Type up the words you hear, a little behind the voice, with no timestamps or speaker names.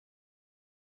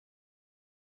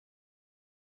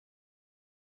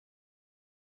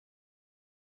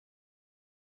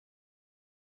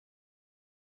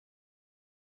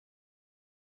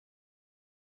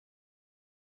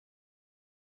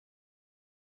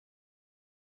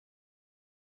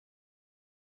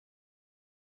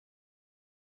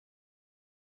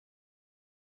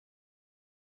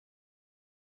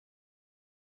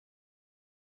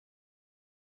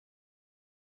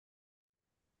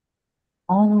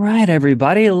All right,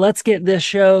 everybody, let's get this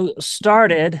show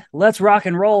started. Let's rock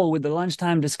and roll with the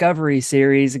Lunchtime Discovery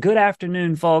series. Good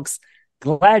afternoon, folks.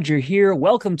 Glad you're here.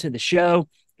 Welcome to the show.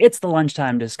 It's the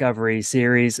Lunchtime Discovery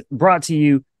series brought to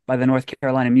you by the North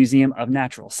Carolina Museum of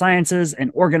Natural Sciences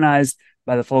and organized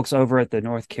by the folks over at the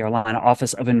North Carolina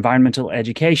Office of Environmental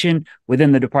Education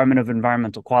within the Department of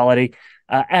Environmental Quality.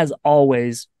 As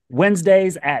always,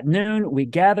 Wednesdays at noon, we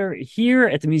gather here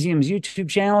at the museum's YouTube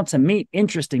channel to meet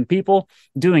interesting people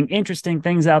doing interesting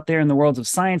things out there in the worlds of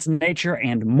science and nature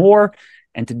and more.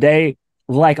 And today,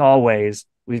 like always,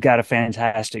 we've got a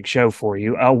fantastic show for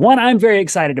you. One I'm very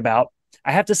excited about.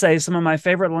 I have to say, some of my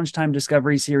favorite Lunchtime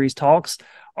Discovery series talks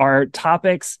are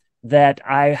topics that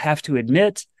I have to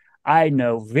admit I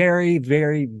know very,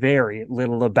 very, very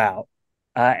little about.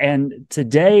 And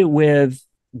today with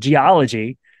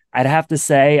geology, I'd have to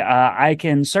say I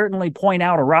can certainly point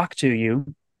out a rock to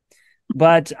you,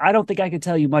 but I don't think I could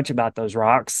tell you much about those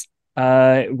rocks.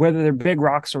 Whether they're big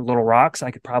rocks or little rocks,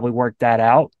 I could probably work that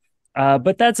out.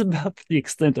 But that's about the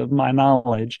extent of my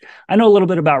knowledge. I know a little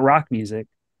bit about rock music.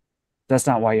 That's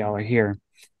not why y'all are here.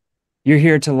 You're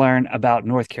here to learn about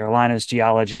North Carolina's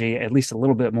geology, at least a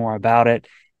little bit more about it.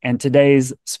 And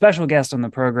today's special guest on the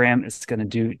program is going to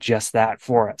do just that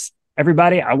for us.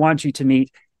 Everybody, I want you to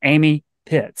meet Amy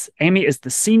Pitts. Amy is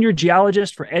the Senior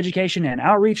Geologist for Education and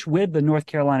Outreach with the North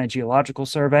Carolina Geological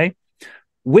Survey,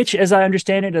 which, as I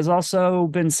understand it, has also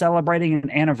been celebrating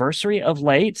an anniversary of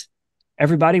late.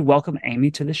 Everybody, welcome Amy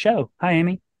to the show. Hi,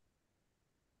 Amy.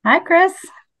 Hi, Chris.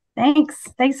 Thanks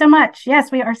so much.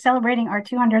 Yes, we are celebrating our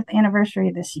 200th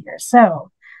anniversary this year.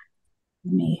 So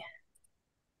let me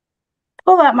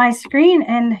pull up my screen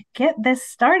and get this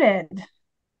started.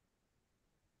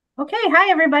 Okay, hi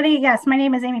everybody. Yes, my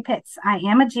name is Amy Pitts. I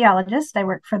am a geologist. I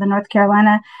work for the North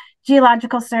Carolina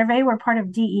Geological Survey. We're part of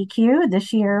DEQ.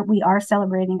 This year we are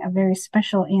celebrating a very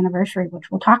special anniversary, which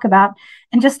we'll talk about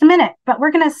in just a minute. But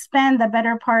we're going to spend the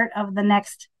better part of the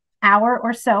next hour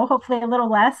or so, hopefully a little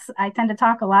less. I tend to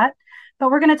talk a lot, but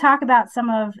we're going to talk about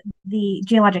some of the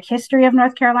geologic history of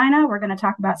North Carolina. We're going to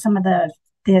talk about some of the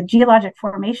geologic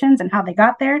formations and how they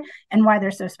got there and why they're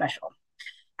so special.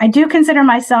 I do consider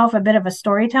myself a bit of a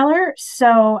storyteller,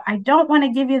 so I don't want to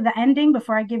give you the ending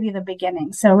before I give you the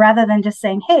beginning. So rather than just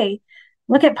saying, hey,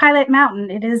 look at Pilot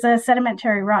Mountain, it is a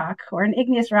sedimentary rock or an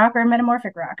igneous rock or a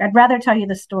metamorphic rock, I'd rather tell you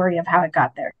the story of how it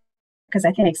got there because I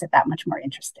think it makes it that much more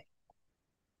interesting.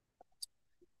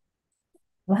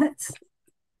 Oh,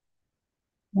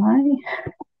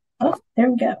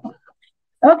 there we go.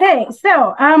 Okay,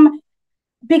 so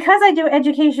because I do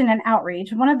education and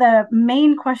outreach, one of the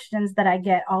main questions that I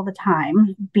get all the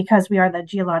time, because we are the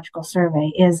Geological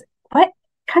Survey, is what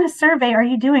kind of survey are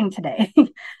you doing today?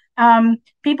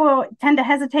 People tend to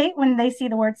hesitate when they see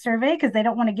the word survey because they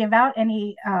don't want to give out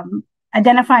any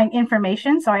identifying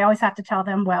information. So I always have to tell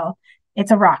them, well, it's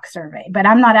a rock survey, but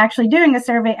I'm not actually doing a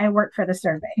survey. I work for the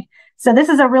survey. So this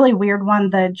is a really weird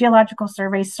one. The Geological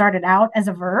Survey started out as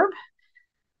a verb.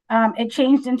 It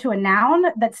changed into a noun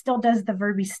that still does the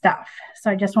verby stuff.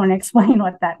 So I just want to explain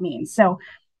what that means. So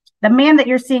the man that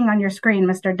you're seeing on your screen,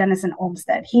 Mr. Dennison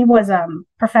Olmsted, he was a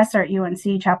professor at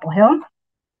UNC Chapel Hill,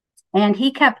 and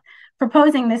he kept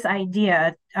proposing this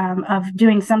idea of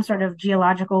doing some sort of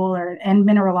geological and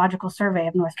mineralogical survey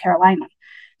of North Carolina.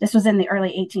 This was in the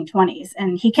early 1820s,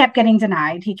 and he kept getting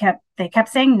denied. They kept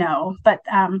saying no, but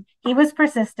he was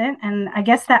persistent, and I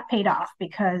guess that paid off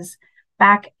because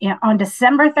back on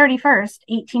December 31st,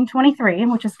 1823,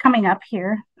 which is coming up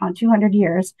here on 200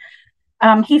 years,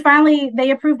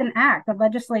 they approved an act.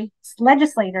 The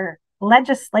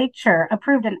legislature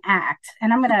approved an act,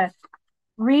 and I'm going to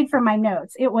read from my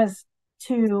notes. It was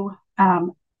to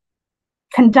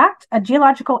conduct a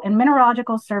geological and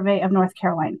mineralogical survey of North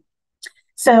Carolina.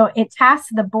 So it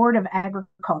tasked the Board of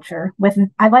Agriculture with,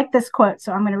 I like this quote,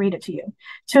 so I'm going to read it to you,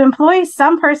 to employ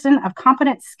some person of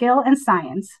competent skill and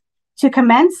science to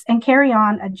commence and carry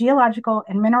on a geological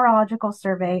and mineralogical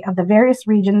survey of the various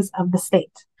regions of the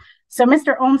state. So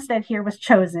Mr. Olmsted here was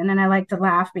chosen, and I like to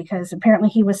laugh because apparently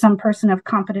he was some person of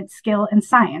competent skill and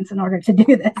science in order to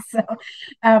do this. So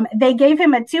they gave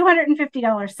him a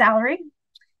 $250 salary,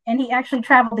 and he actually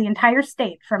traveled the entire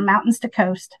state from mountains to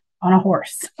coast on a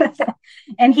horse.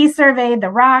 And he surveyed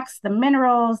the rocks, the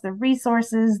minerals, the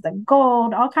resources, the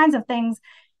gold, all kinds of things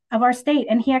of our state.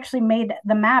 And he actually made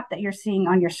the map that you're seeing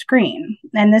on your screen.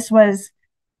 And this was,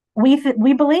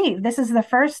 we believe this is the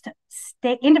first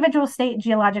individual state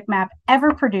geologic map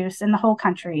ever produced in the whole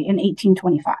country in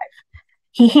 1825.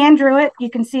 He hand drew it. You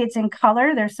can see it's in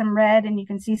color. There's some red, and you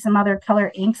can see some other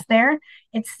color inks there.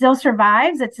 It still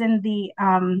survives. It's in the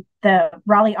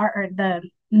Raleigh art, or the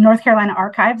North Carolina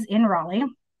Archives in Raleigh.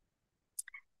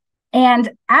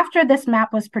 And after this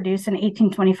map was produced in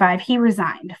 1825, he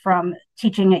resigned from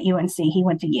teaching at UNC. He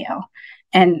went to Yale.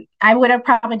 And I would have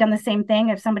probably done the same thing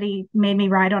if somebody made me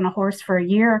ride on a horse for a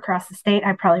year across the state.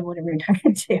 I probably would have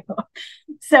retired too.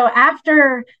 So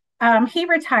after he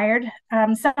retired,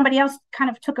 somebody else kind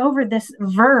of took over this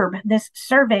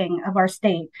surveying of our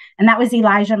state. And that was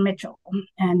Elijah Mitchell,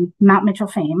 and Mount Mitchell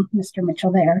fame, Mr.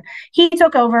 Mitchell there. He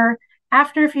took over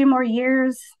after a few more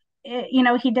years.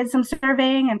 He did some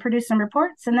surveying and produced some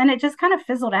reports, and then it just kind of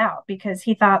fizzled out because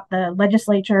he thought the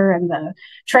legislature and the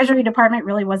Treasury Department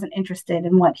really wasn't interested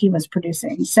in what he was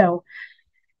producing. So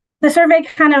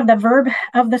the verb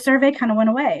of the survey kind of went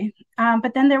away.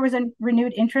 But then there was a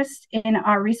renewed interest in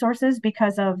our resources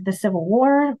because of the Civil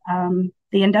War,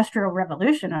 the Industrial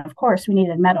Revolution. Of course, we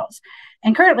needed metals.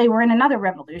 And currently we're in another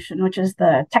revolution, which is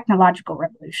the technological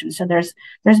revolution. So there's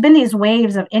been these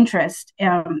waves of interest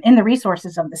in the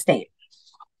resources of the state.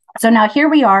 So now here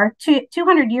we are,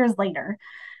 200 years later.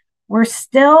 We're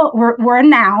a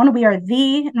noun. We are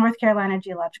the North Carolina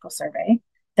Geological Survey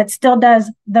that still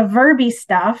does the verby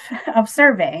stuff of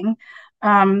surveying.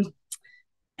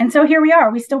 And so here we are.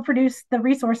 We still produce the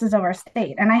resources of our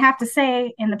state. And I have to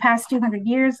say, in the past 200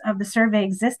 years of the survey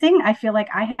existing, I feel like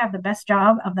I have the best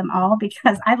job of them all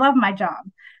because I love my job.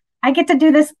 I get to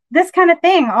do this kind of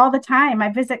thing all the time. I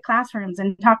visit classrooms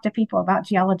and talk to people about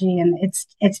geology, and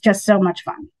it's just so much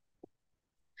fun.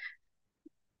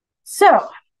 So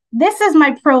this is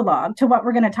my prologue to what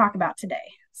we're going to talk about today.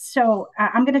 So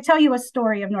I'm going to tell you a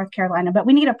story of North Carolina, but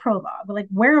we need a prologue. Like,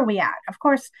 where are we at? Of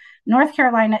course, North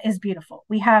Carolina is beautiful.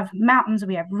 We have mountains,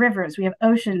 we have rivers, we have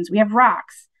oceans, we have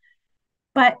rocks.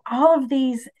 But all of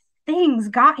these things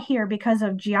got here because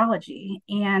of geology.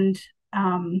 And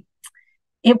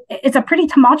it's a pretty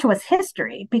tumultuous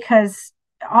history because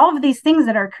all of these things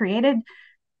that are created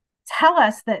tell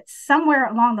us that somewhere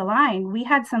along the line, we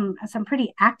had some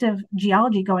pretty active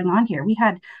geology going on here. We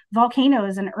had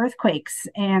volcanoes and earthquakes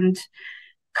and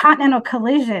continental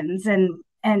collisions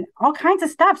and all kinds of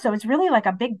stuff. So it's really like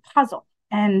a big puzzle.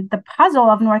 And the puzzle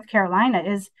of North Carolina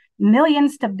is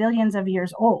millions to billions of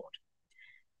years old.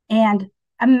 And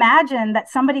imagine that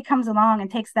somebody comes along and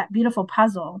takes that beautiful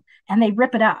puzzle and they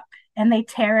rip it up and they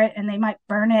tear it and they might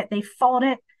burn it, they fold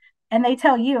it, and they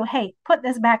tell you, hey, put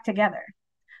this back together.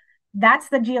 That's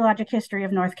the geologic history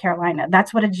of North Carolina.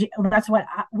 That's what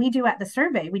we do at the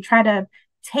survey. We try to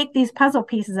take these puzzle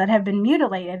pieces that have been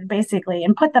mutilated, basically,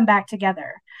 and put them back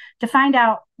together to find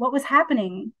out what was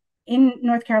happening in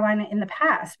North Carolina in the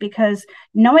past, because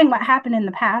knowing what happened in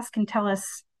the past can tell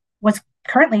us what's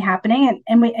currently happening,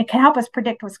 and it can help us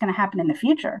predict what's going to happen in the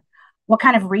future. What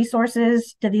kind of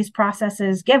resources do these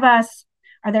processes give us?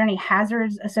 Are there any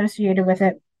hazards associated with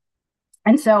it?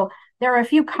 And so there are a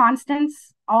few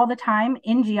constants all the time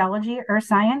in geology, earth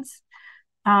science.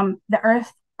 The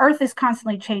earth is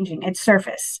constantly changing. Its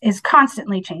surface is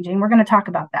constantly changing. We're going to talk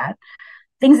about that.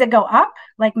 Things that go up,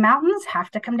 like mountains,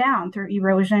 have to come down through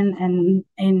erosion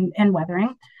and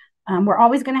weathering. We're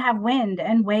always going to have wind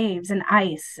and waves and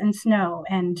ice and snow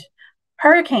and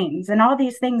hurricanes and all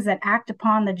these things that act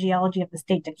upon the geology of the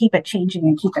state to keep it changing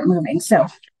and keep it moving. So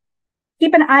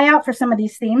keep an eye out for some of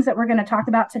these themes that we're going to talk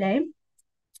about today,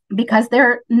 because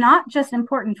they're not just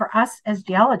important for us as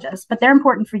geologists, but they're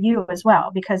important for you as well,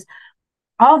 because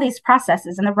all these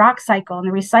processes and the rock cycle and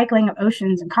the recycling of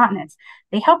oceans and continents,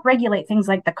 they help regulate things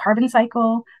like the carbon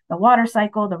cycle, the water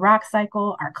cycle, the rock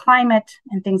cycle, our climate,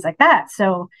 and things like that.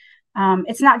 So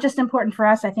it's not just important for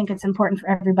us. I think it's important for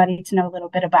everybody to know a little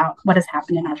bit about what has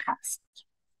happened in our past.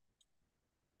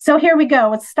 So here we go.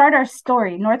 Let's start our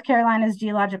story. North Carolina's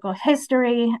geological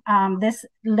history. This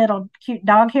little cute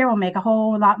dog here will make a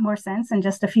whole lot more sense in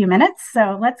just a few minutes.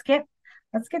 So let's get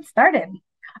started.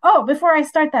 Oh, before I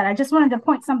start that, I just wanted to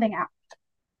point something out.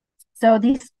 So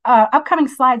these upcoming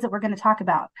slides that we're going to talk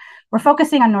about, we're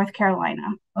focusing on North Carolina,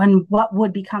 on what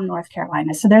would become North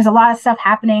Carolina. So there's a lot of stuff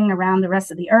happening around the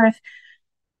rest of the earth.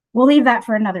 We'll leave that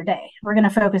for another day. We're going to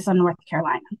focus on North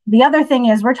Carolina. The other thing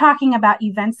is we're talking about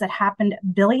events that happened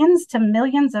billions to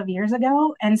millions of years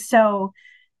ago. And so,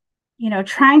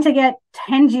 trying to get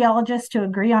 10 geologists to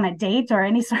agree on a date or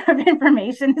any sort of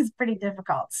information is pretty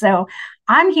difficult. So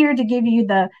I'm here to give you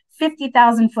the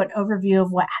 50,000-foot overview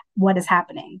of what is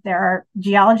happening. There are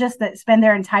geologists that spend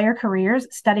their entire careers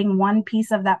studying one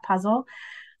piece of that puzzle.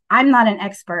 I'm not an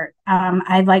expert.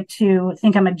 I'd like to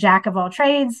think I'm a jack of all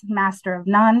trades, master of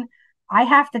none. I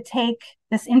have to take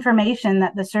this information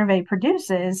that the survey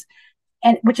produces,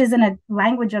 and which is in a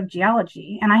language of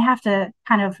geology, and I have to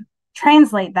kind of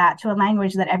translate that to a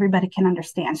language that everybody can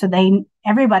understand. So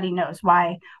everybody knows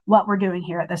why what we're doing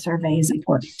here at the survey is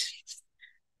important.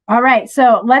 All right,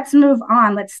 so let's move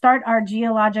on. Let's start our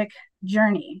geologic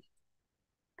journey.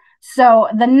 So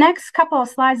the next couple of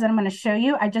slides that I'm going to show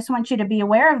you, I just want you to be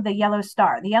aware of the yellow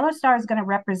star. The yellow star is going to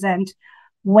represent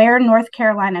where North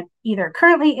Carolina either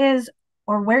currently is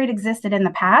or where it existed in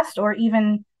the past, or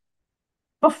even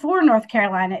before North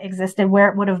Carolina existed, where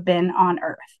it would have been on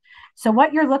Earth. So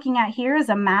what you're looking at here is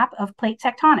a map of plate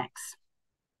tectonics.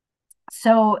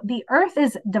 So the Earth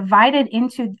is divided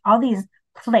into all these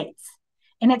plates,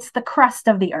 and it's the crust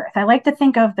of the Earth. I like to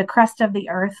think of the crust of the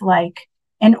Earth like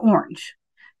an orange.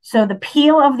 So the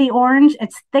peel of the orange,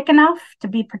 it's thick enough to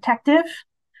be protective,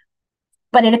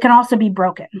 but it can also be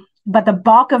broken. But the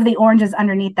bulk of the orange is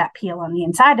underneath that peel on the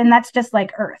inside, and that's just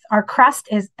like Earth. Our crust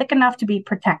is thick enough to be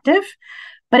protective,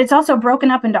 but it's also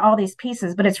broken up into all these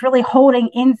pieces, but it's really holding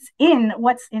in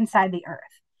what's inside the Earth.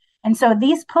 And so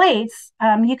these plates,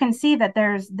 you can see that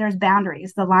there's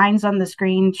boundaries. The lines on the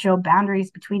screen show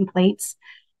boundaries between plates.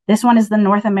 This one is the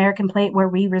North American plate where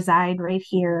we reside right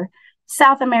here.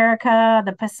 South America,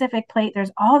 the Pacific plate,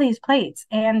 there's all these plates.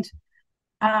 And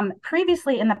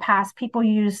previously in the past, people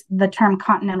used the term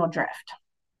continental drift.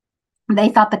 They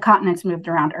thought the continents moved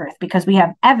around Earth because we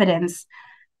have evidence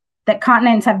that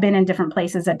continents have been in different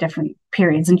places at different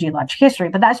periods in geologic history,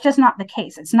 but that's just not the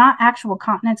case. It's not actual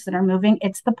continents that are moving,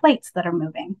 it's the plates that are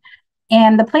moving.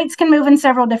 And the plates can move in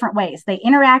several different ways. They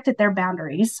interact at their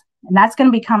boundaries, and that's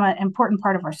going to become an important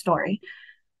part of our story.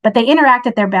 But they interact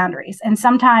at their boundaries, and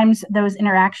sometimes those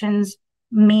interactions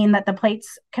mean that the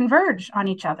plates converge on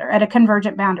each other at a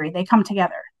convergent boundary. They come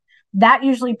together. That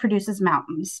usually produces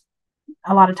mountains,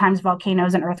 a lot of times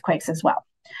volcanoes and earthquakes as well.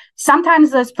 Sometimes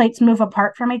those plates move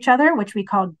apart from each other, which we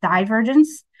call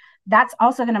divergence. That's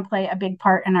also going to play a big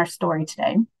part in our story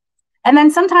today. And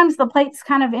then sometimes the plates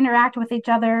kind of interact with each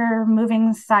other,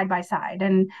 moving side by side.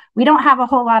 And we don't have a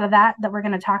whole lot of that we're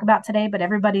going to talk about today, but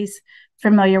everybody's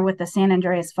familiar with the San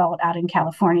Andreas Fault out in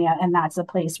California, and that's a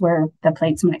place where the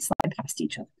plates might slide past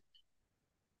each other.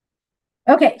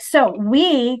 Okay, so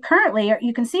we currently,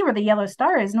 you can see where the yellow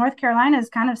star is. North Carolina is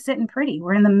kind of sitting pretty.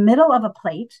 We're in the middle of a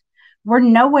plate. We're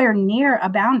nowhere near a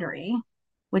boundary,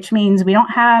 which means we don't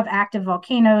have active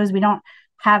volcanoes. We don't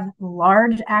have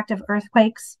large active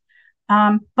earthquakes.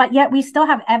 But yet we still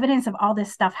have evidence of all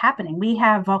this stuff happening. We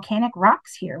have volcanic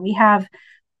rocks here. We have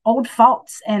old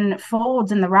faults and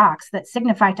folds in the rocks that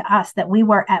signify to us that we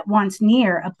were at once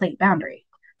near a plate boundary.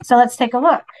 So let's take a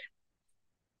look.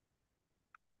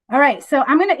 All right, so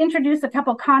I'm going to introduce a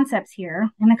couple concepts here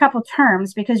and a couple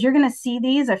terms because you're going to see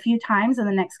these a few times in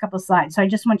the next couple slides. So I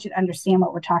just want you to understand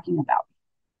what we're talking about.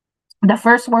 The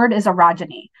first word is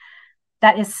orogeny.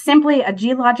 That is simply a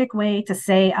geologic way to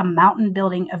say a mountain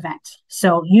building event.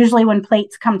 So usually when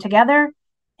plates come together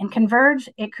and converge,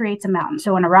 it creates a mountain.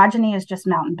 So an orogeny is just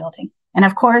mountain building. And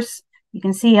of course, you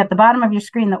can see at the bottom of your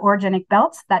screen, the orogenic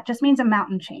belts. That just means a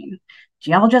mountain chain.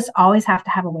 Geologists always have to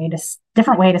have a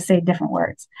different way to say different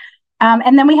words.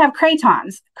 And then we have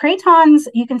cratons. Cratons,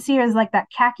 you can see is like that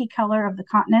khaki color of the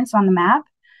continents on the map.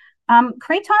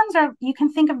 Cratons are, you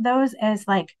can think of those as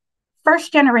like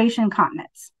first generation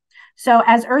continents. So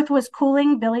as Earth was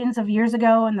cooling billions of years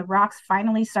ago and the rocks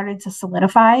finally started to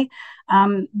solidify,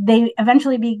 they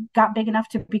eventually got big enough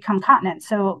to become continents.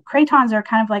 So cratons are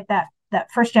kind of like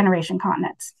that first generation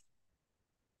continents.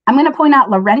 I'm going to point out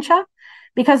Laurentia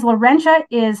because Laurentia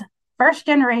is first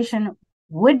generation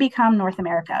would become North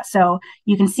America. So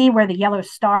you can see where the yellow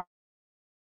star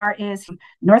is.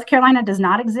 North Carolina does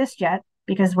not exist yet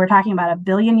because we're talking about 1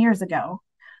 billion years ago,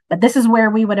 but this is where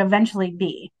we would eventually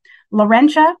be.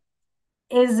 Laurentia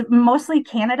is mostly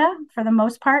Canada for the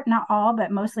most part, not all,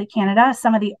 but mostly Canada.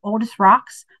 Some of the oldest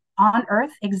rocks on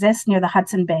Earth exist near the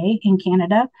Hudson Bay in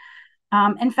Canada.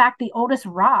 In fact, the oldest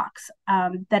rocks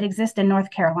that exist in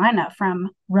North Carolina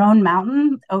from Roan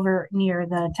Mountain over near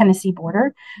the Tennessee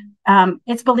border,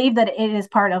 it's believed that it is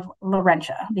part of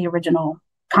Laurentia, the original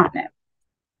continent.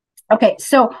 Okay,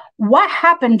 so what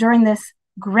happened during this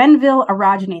Grenville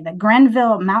orogeny, the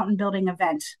Grenville mountain building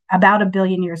event about 1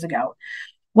 billion years ago?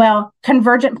 Well,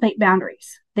 convergent plate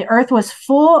boundaries. The Earth was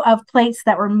full of plates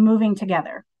that were moving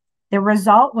together. The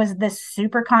result was this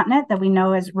supercontinent that we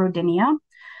know as Rodinia.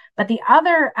 But the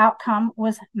other outcome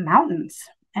was mountains.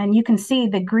 And you can see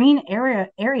the green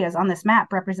areas on this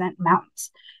map represent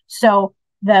mountains. So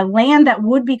the land that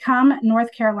would become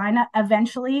North Carolina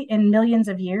eventually in millions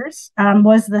of years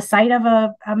was the site of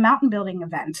a mountain building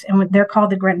event. And they're called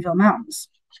the Grenville Mountains.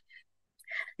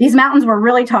 These mountains were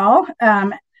really tall.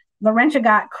 Laurentia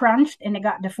got crunched and it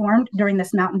got deformed during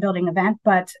this mountain building event,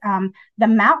 but the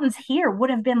mountains here would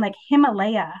have been like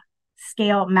Himalaya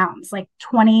scale mountains, like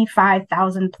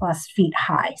 25,000 plus feet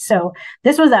high. So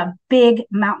this was a big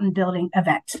mountain building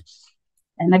event.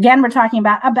 And again, we're talking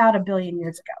about a billion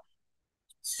years ago.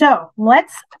 So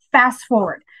let's fast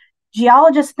forward.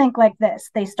 Geologists think like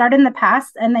this. They start in the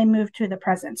past and they move to the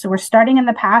present. So we're starting in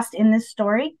the past in this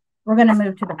story. We're going to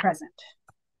move to the present.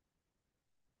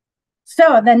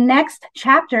 So the next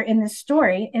chapter in this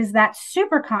story is that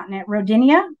supercontinent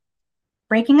Rodinia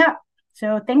breaking up.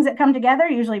 So things that come together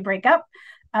usually break up.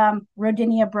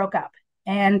 Rodinia broke up.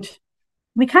 And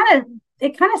it kind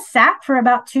of sat for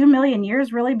about 2 million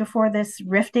years really before this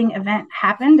rifting event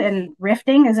happened. And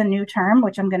rifting is a new term,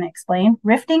 which I'm going to explain.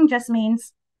 Rifting just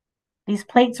means these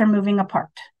plates are moving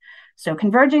apart. So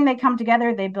converging, they come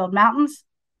together, they build mountains.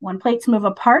 When plates move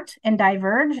apart and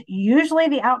diverge, usually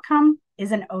the outcome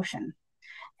is an ocean.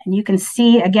 And you can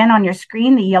see again on your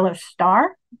screen, the yellow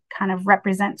star kind of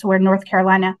represents where North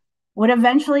Carolina would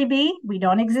eventually be. We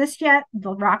don't exist yet.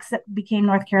 The rocks that became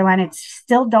North Carolina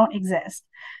still don't exist.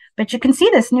 But you can see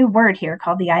this new word here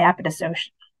called the Iapetus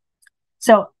Ocean.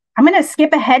 So I'm going to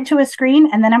skip ahead to a screen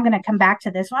and then I'm going to come back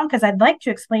to this one because I'd like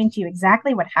to explain to you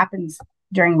exactly what happens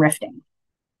during rifting.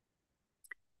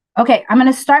 Okay, I'm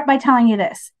going to start by telling you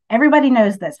this. Everybody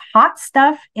knows this. Hot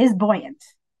stuff is buoyant.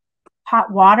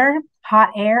 Hot water,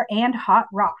 hot air, and hot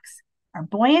rocks are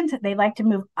buoyant. They like to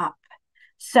move up.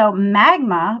 So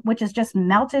magma, which is just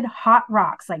melted hot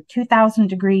rocks, like 2,000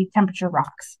 degree temperature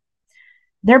rocks,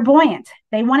 they're buoyant.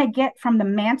 They want to get from the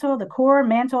mantle, the core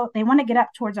mantle, they want to get up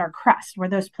towards our crust where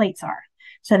those plates are.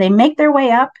 So they make their way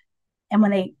up. And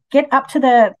when they get up to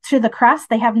the crust,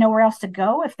 they have nowhere else to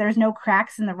go if there's no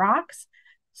cracks in the rocks.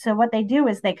 So what they do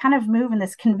is they kind of move in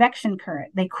this convection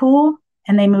current. They cool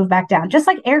and they move back down, just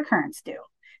like air currents do.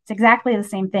 It's exactly the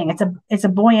same thing. It's a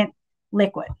buoyant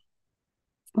liquid.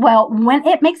 Well, when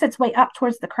it makes its way up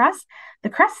towards the crust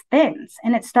thins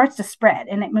and it starts to spread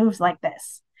and it moves like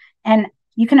this. And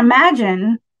you can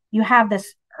imagine you have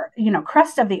this,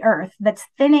 crust of the earth that's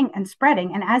thinning and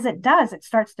spreading. And as it does, it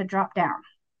starts to drop down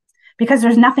because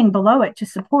there's nothing below it to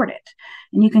support it.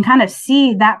 And you can kind of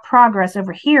see that progress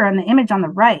over here on the image on the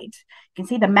right. You can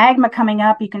see the magma coming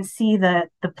up. You can see the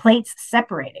plates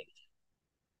separating.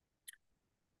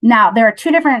 Now, there are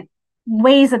two different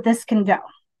ways that this can go.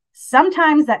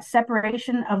 Sometimes that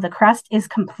separation of the crust is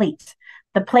complete.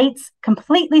 The plates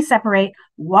completely separate,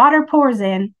 water pours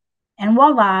in, and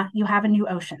voila, you have a new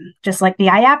ocean, just like the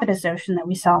Iapetus Ocean that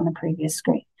we saw on the previous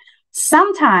screen.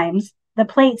 Sometimes the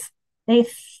plates, they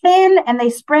thin and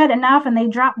they spread enough and they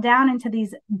drop down into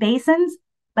these basins,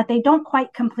 but they don't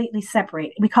quite completely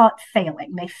separate. We call it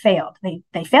failing. They failed.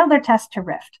 They failed their test to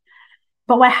rift.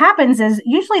 But what happens is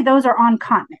usually those are on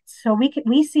continents. So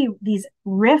we see these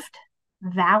rift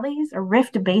valleys or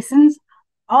rift basins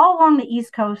all along the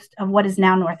east coast of what is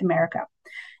now North America.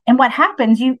 And what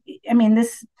happens,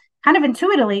 this kind of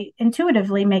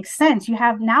intuitively makes sense. You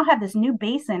now have this new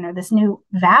basin or this new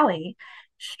valley.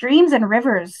 Streams and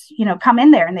rivers, come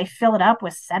in there and they fill it up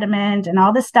with sediment and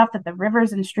all this stuff that the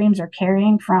rivers and streams are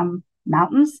carrying from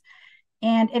mountains,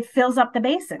 and it fills up the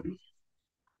basin.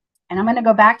 And I'm going to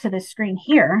go back to this screen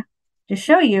here to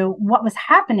show you what was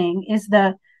happening is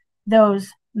those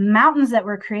mountains that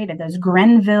were created, those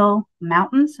Grenville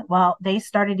mountains, well, they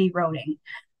started eroding.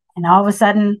 And all of a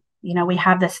sudden, we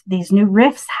have these new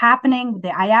rifts happening. The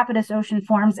Iapetus Ocean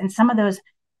forms, and some of those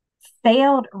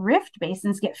failed rift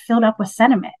basins get filled up with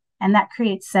sediment, and that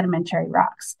creates sedimentary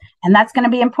rocks. And that's going to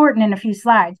be important in a few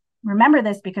slides. Remember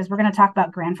this because we're going to talk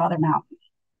about Grandfather Mountain.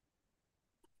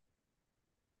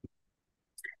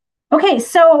 Okay,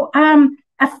 so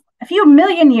a few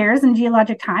million years in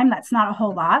geologic time, that's not a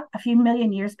whole lot. A few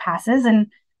million years passes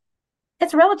and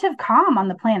it's relative calm on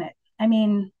the planet.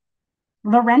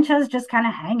 Laurentia is just kind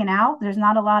of hanging out. There's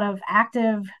not a lot of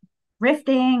active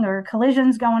rifting or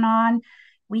collisions going on.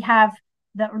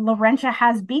 Laurentia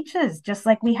has beaches just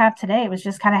like we have today. It was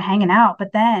just kind of hanging out.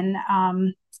 But then,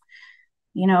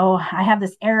 I have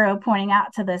this arrow pointing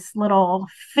out to this little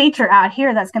feature out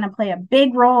here that's going to play a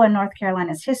big role in North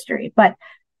Carolina's history. But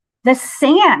the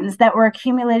sands that were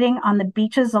accumulating on the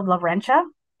beaches of Laurentia,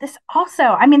 this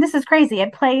is crazy.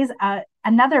 It plays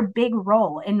another big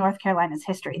role in North Carolina's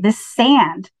history. This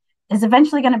sand is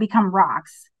eventually going to become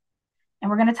rocks. And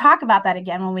we're going to talk about that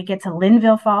again when we get to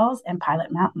Linville Falls and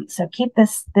Pilot Mountain. So keep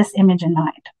this image in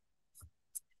mind.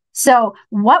 So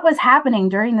what was happening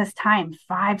during this time,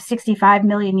 65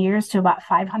 million years to about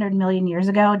 500 million years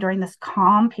ago during this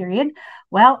calm period?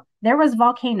 Well, there was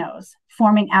volcanoes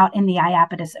forming out in the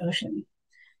Iapetus Ocean.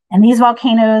 And these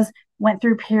volcanoes went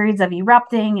through periods of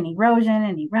erupting and erosion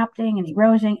and erupting and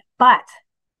erosion, but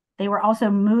they were also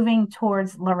moving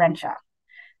towards Laurentia.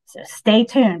 So stay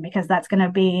tuned, because that's going to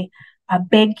be a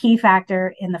big key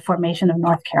factor in the formation of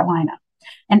North Carolina.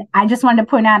 And I just wanted to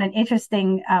point out an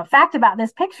interesting fact about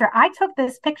this picture. I took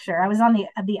this picture. I was on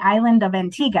the island of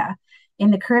Antigua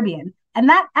in the Caribbean, and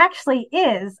that actually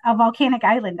is a volcanic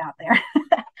island out there.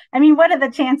 I mean, what are the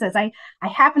chances? I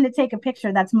happened to take a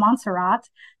picture. That's Montserrat.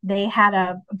 They had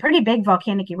a pretty big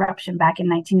volcanic eruption back in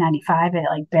 1995. It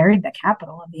like buried the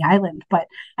capital of the island. But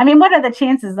I mean, what are the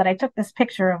chances that I took this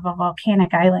picture of a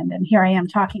volcanic island and here I am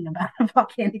talking about a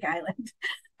volcanic island?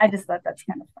 I just thought that's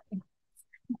kind of funny.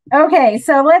 Okay,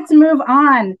 so let's move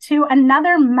on to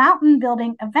another mountain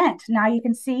building event. Now you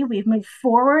can see we've moved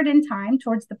forward in time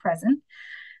towards the present,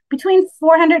 between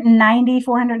 490,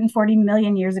 440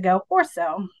 million years ago or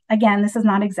so. Again, this is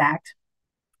not exact.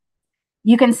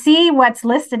 You can see what's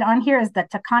listed on here is the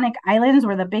Taconic Islands,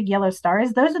 where the big yellow star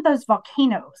is. Those are those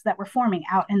volcanoes that were forming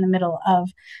out in the middle of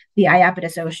the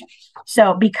Iapetus Ocean.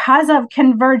 So because of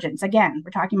convergence, again,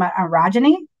 we're talking about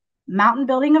orogeny, mountain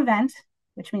building event,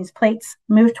 which means plates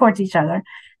move towards each other.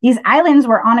 These islands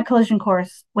were on a collision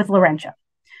course with Laurentia.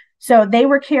 So they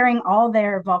were carrying all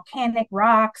their volcanic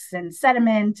rocks and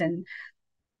sediment, and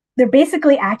they're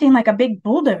basically acting like a big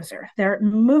bulldozer. They're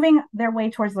moving their way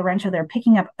towards Laurentia. They're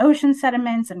picking up ocean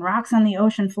sediments and rocks on the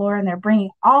ocean floor, and they're bringing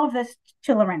all of this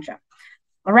to Laurentia.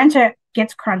 Laurentia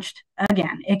gets crunched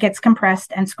again. It gets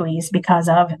compressed and squeezed because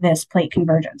of this plate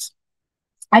convergence.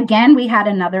 Again, we had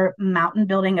another mountain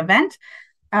building event.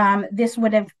 This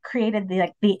would have created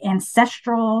the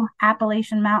ancestral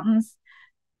Appalachian Mountains.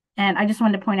 And I just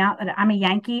wanted to point out that I'm a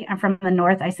Yankee. I'm from the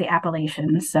North. I say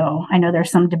Appalachian. So I know there's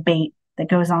some debate that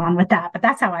goes on with that, but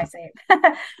that's how I say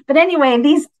it. But anyway,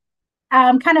 these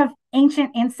kind of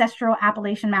ancient ancestral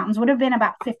Appalachian Mountains would have been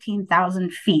about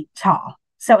 15,000 feet tall.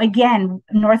 So again,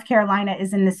 North Carolina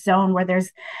is in this zone where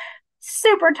there's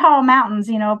super tall mountains,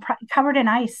 you know, covered in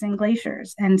ice and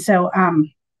glaciers. And so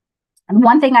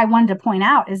one thing I wanted to point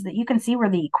out is that you can see where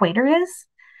the equator is.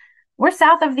 We're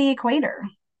south of the equator.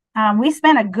 We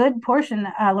spent a good portion,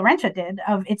 Laurentia did,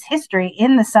 of its history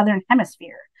in the southern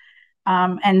hemisphere.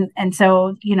 And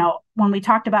so, you know, when we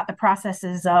talked about the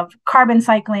processes of carbon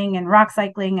cycling and rock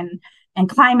cycling and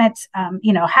climate,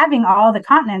 you know, having all the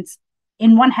continents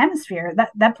in one hemisphere,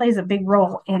 that plays a big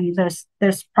role in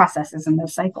those processes and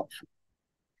those cycles.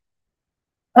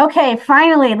 Okay,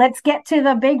 finally, let's get to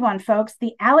the big one, folks,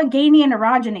 the Alleghanian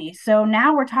orogeny. So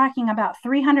now we're talking about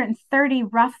 330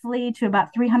 roughly to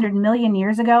about 300 million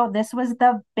years ago. This was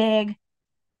the big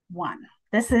one.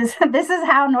 This is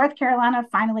how North Carolina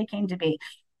finally came to be.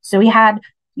 So we had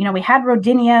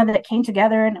Rodinia that came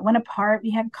together and it went apart.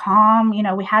 We had Calm, you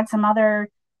know, we had some other,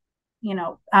 you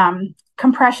know,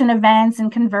 compression events and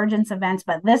convergence events,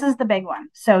 but this is the big one.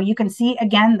 So you can see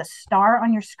again the star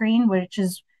on your screen, which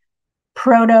is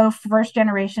proto first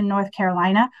generation North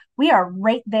Carolina. We are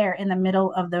right there in the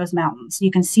middle of those mountains.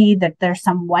 You can see that there's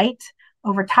some white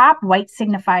over top. White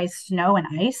signifies snow and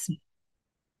ice.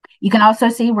 You can also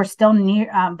see we're still near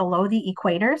below the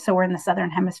equator, so we're in the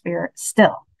southern hemisphere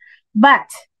still. But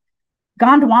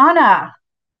Gondwana,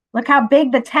 look how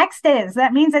big the text is.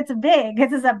 That means it's big.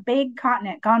 This is a big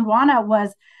continent. Gondwana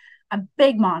was a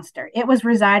big monster. It was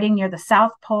residing near the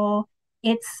South Pole.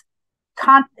 It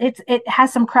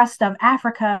has some crust of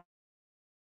Africa,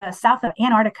 south of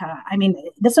Antarctica. I mean,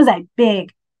 this was a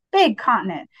big, big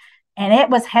continent, and it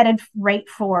was headed right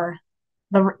for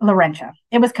the Laurentia.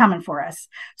 It was coming for us.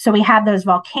 So we had those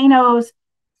volcanoes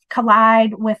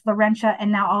collide with Laurentia,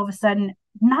 and now all of a sudden,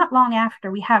 not long after,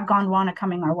 we have Gondwana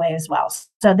coming our way as well.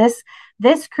 So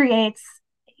this creates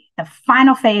the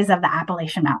final phase of the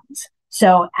Appalachian Mountains.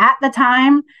 So at the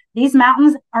time, these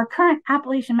mountains, our current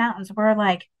Appalachian Mountains, were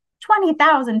like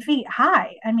 20,000 feet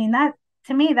high. I mean, that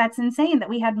to me, that's insane that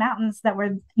we had mountains that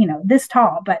were, you know, this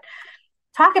tall. But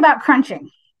talk about crunching.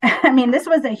 I mean, this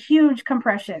was a huge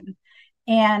compression.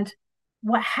 And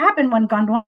what happened when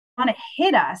Gondwana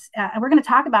hit us, we're going to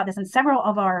talk about this in several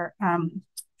of our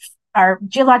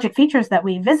geologic features that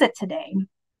we visit today.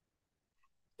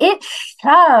 It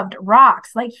shoved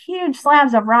rocks, like huge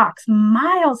slabs of rocks,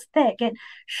 miles thick. It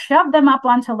shoved them up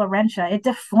onto Laurentia. It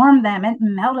deformed them. It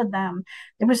melted them.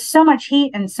 There was so much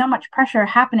heat and so much pressure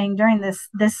happening during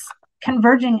this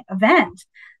converging event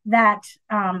that,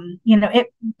 you know, it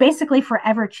basically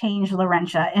forever changed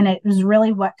Laurentia. And it was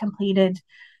really what completed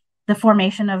the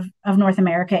formation of North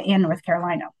America and North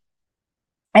Carolina.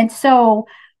 And so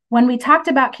when we talked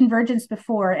about convergence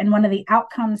before, and one of the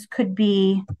outcomes could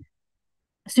be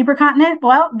supercontinent,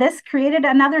 well, this created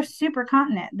another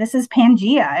supercontinent. This is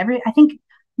Pangea. I think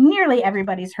nearly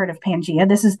everybody's heard of Pangaea.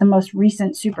 This is the most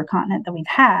recent supercontinent that we've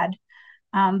had.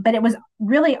 But it was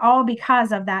really all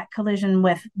because of that collision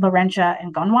with Laurentia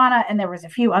and Gondwana, and there was a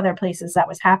few other places that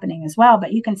was happening as well.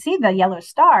 But you can see the yellow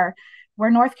star where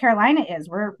North Carolina is.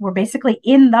 We're basically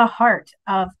in the heart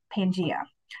of Pangaea,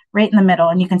 right in the middle.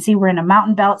 And you can see we're in a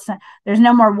mountain belt. So there's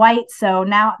no more white. So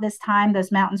now at this time,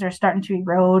 those mountains are starting to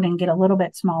erode and get a little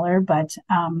bit smaller. But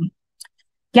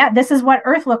yeah, this is what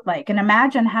Earth looked like. And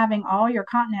imagine having all your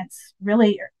continents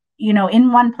really,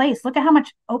 in one place. Look at how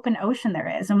much open ocean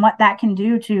there is and what that can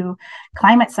do to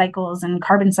climate cycles and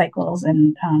carbon cycles.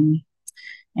 And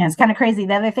it's kind of crazy.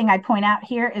 The other thing I'd point out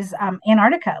here is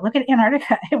Antarctica. Look at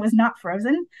Antarctica. It was not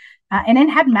frozen, and it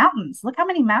had mountains. Look how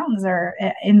many mountains are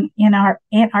in our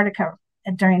Antarctica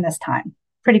during this time.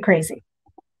 Pretty crazy.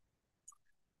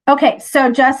 Okay, so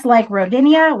just like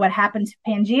Rodinia, what happened to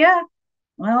Pangaea?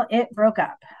 Well, it broke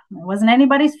up. It wasn't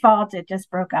anybody's fault. It just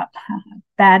broke up.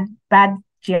 Bad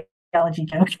geology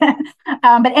joke.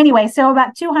 But anyway, so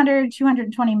about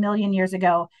 220 million years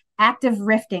ago, active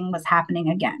rifting was happening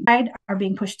again. Are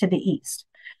being pushed to the east.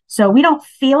 So we don't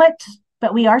feel it,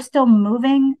 but we are still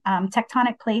moving.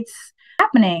 Tectonic plates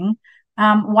happening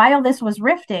while this was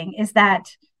rifting is that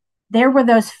there were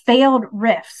those failed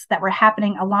rifts that were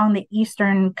happening along the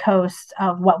eastern coast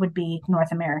of what would be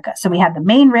North America. So we had the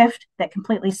main rift that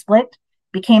completely split,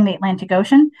 became the Atlantic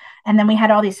Ocean. And then we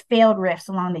had all these failed rifts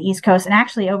along the East Coast and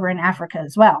actually over in Africa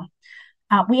as well.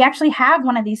 We actually have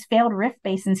one of these failed rift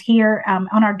basins here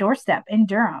on our doorstep in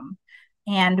Durham.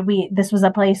 And this was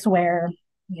a place where,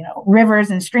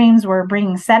 rivers and streams were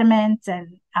bringing sediment,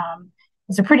 and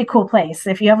it's a pretty cool place.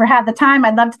 If you ever have the time,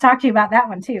 I'd love to talk to you about that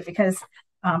one too, because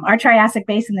our Triassic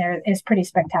basin there is pretty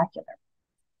spectacular.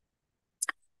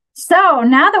 So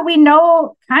now that we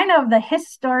know kind of the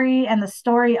history and the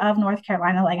story of North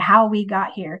Carolina, like how we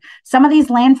got here, some of these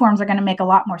landforms are going to make a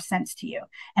lot more sense to you.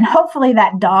 And hopefully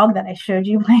that dog that I showed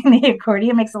you playing the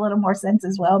accordion makes a little more sense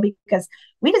as well, because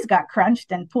we just got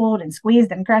crunched and pulled and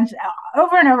squeezed and crunched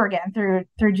over and over again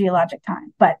through geologic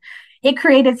time. But it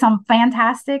created some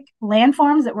fantastic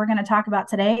landforms that we're going to talk about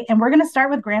today. And we're going to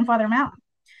start with Grandfather Mountain.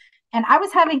 And I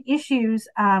was having issues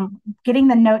getting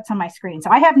the notes on my screen. So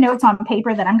I have notes on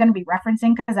paper that I'm going to be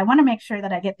referencing because I want to make sure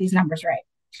that I get these numbers right.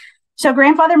 So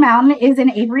Grandfather Mountain is in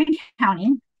Avery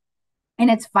County, and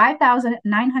it's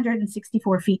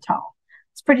 5,964 feet tall.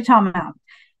 It's a pretty tall mountain.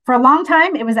 For a long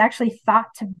time, it was actually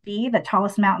thought to be the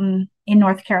tallest mountain in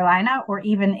North Carolina or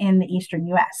even in the eastern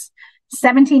U.S.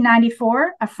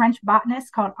 1794, a French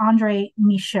botanist called André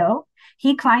Michaud,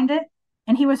 he climbed it.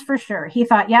 And he was for sure. He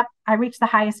thought, yep, I reached the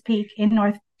highest peak in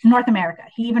North America.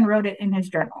 He even wrote it in his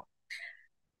journal.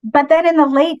 But then in the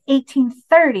late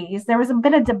 1830s, there was a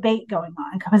bit of debate going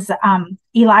on because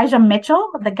Elijah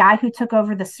Mitchell, the guy who took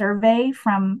over the survey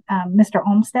from Mr.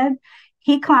 Olmsted,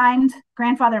 he climbed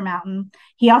Grandfather Mountain.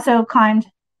 He also climbed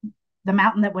the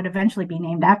mountain that would eventually be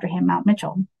named after him, Mount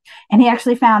Mitchell. And he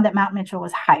actually found that Mount Mitchell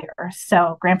was higher.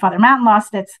 So Grandfather Mountain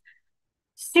lost its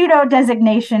pseudo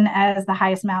designation as the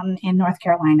highest mountain in North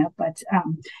Carolina. But,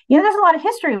 there's a lot of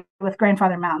history with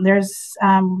Grandfather Mountain. There's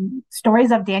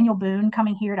stories of Daniel Boone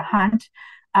coming here to hunt.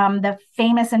 The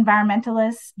famous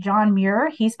environmentalist, John Muir,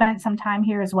 he spent some time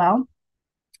here as well.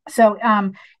 So,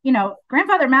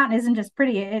 Grandfather Mountain isn't just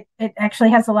pretty. It actually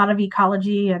has a lot of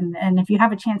ecology. And if you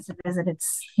have a chance to visit,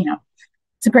 it's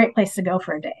a great place to go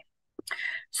for a day.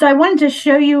 So I wanted to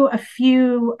show you a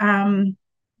few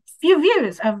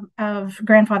views of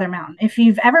Grandfather Mountain. If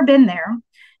you've ever been there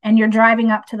and you're driving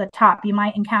up to the top, you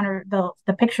might encounter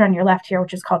the picture on your left here,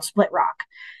 which is called Split Rock.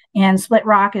 And Split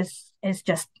Rock is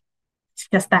just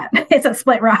that. It's a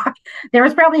split rock. There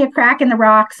was probably a crack in the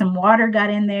rock, some water got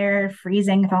in there,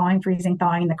 freezing, thawing,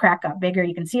 the crack got bigger.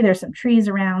 You can see there's some trees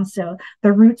around, so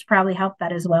the roots probably helped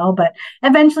that as well. But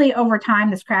eventually over time,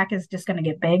 this crack is just going to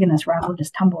get big and this rock will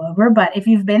just tumble over. But if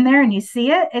you've been there and you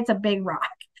see it, it's a big rock.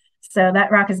 So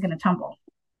that rock is going to tumble.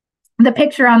 The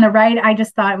picture on the right, I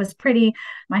just thought it was pretty.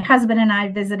 My husband and I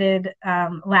visited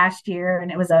last year,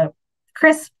 and it was a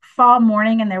crisp fall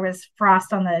morning, and there was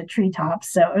frost on the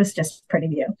treetops. So it was just a pretty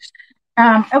view.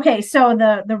 Okay, so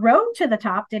the road to the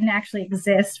top didn't actually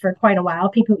exist for quite a while.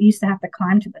 People used to have to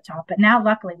climb to the top, but now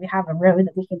luckily we have a road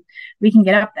that we can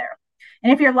get up there.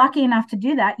 And if you're lucky enough to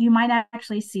do that, you might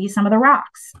actually see some of the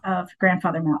rocks of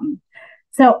Grandfather Mountain.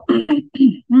 So I'm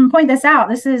going to point this out.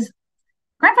 This is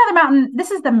Grandfather Mountain. This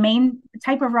is the main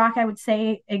type of rock I would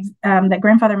say that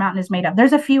Grandfather Mountain is made of.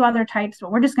 There's a few other types,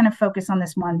 but we're just going to focus on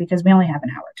this one because we only have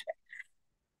an hour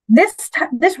today.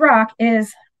 This rock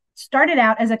started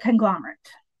out as a conglomerate.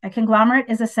 A conglomerate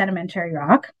is a sedimentary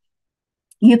rock.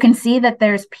 You can see that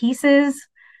there's pieces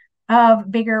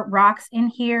of bigger rocks in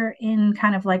here in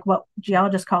kind of like what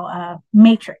geologists call a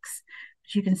matrix.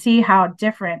 But you can see how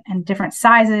different and different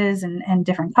sizes and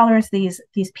different colors these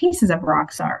pieces of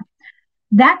rocks are.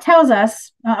 That tells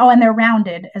us, and they're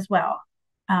rounded as well.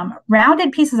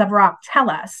 Rounded pieces of rock tell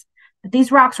us that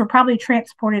these rocks were probably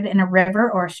transported in a river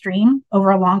or a stream over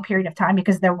a long period of time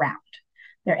because they're round.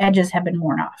 Their edges have been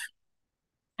worn off.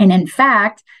 And in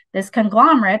fact, this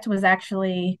conglomerate was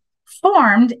actually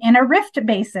formed in a rift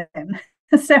basin.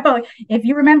 So if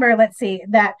you remember, let's see,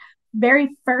 that very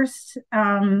first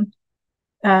supercontinent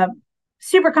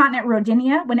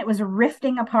Rodinia, when it was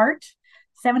rifting apart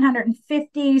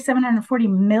 750, 740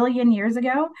 million years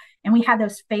ago, and we had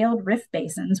those failed rift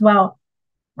basins. Well,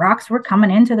 rocks were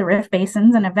coming into the rift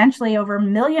basins, and eventually over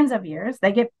millions of years,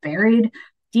 they get buried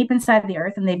deep inside the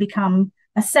earth and they become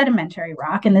a sedimentary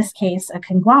rock, in this case, a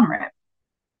conglomerate.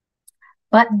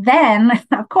 But then,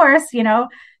 of course,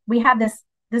 we have this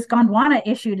Gondwana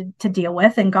issue to deal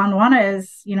with, and Gondwana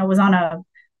was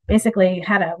basically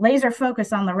had a laser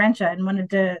focus on Laurentia and wanted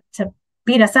to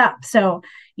beat us up. So,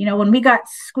 when we got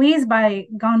squeezed by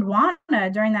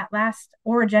Gondwana during that last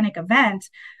orogenic event,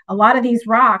 a lot of these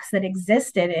rocks that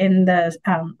existed in the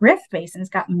rift basins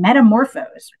got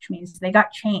metamorphosed, which means they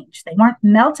got changed. They weren't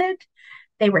melted.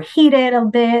 They were heated a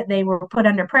bit. They were put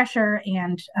under pressure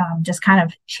and just kind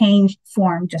of changed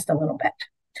form just a little bit.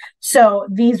 So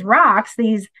these rocks,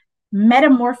 these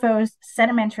metamorphosed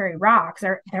sedimentary rocks,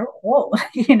 they're old.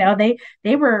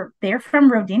 They're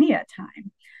from Rodinia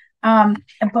time.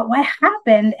 But what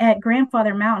happened at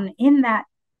Grandfather Mountain, in that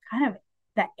kind of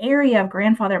that area of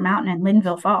Grandfather Mountain and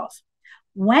Linville Falls,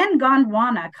 when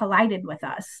Gondwana collided with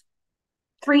us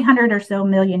 300 or so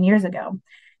million years ago,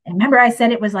 and remember I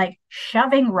said it was like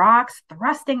shoving rocks,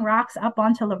 thrusting rocks up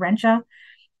onto Laurentia?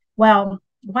 Well,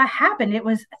 what happened? It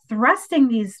was thrusting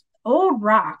these old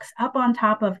rocks up on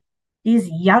top of these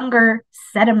younger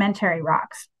sedimentary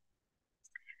rocks.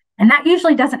 And that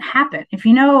usually doesn't happen. If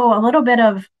you know a little bit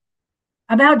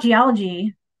about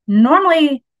geology,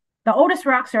 normally the oldest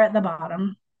rocks are at the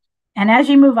bottom, and as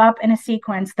you move up in a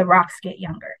sequence, the rocks get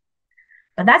younger.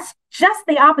 But that's just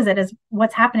the opposite as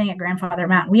what's happening at Grandfather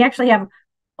Mountain. We actually have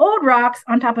old rocks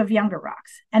on top of younger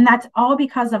rocks, and that's all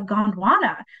because of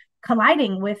Gondwana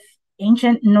colliding with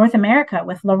ancient North America,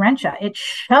 with Laurentia. It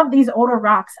shoved these older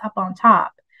rocks up on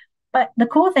top. But the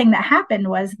cool thing that happened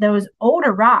was those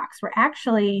older rocks were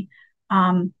actually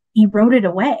eroded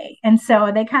away, and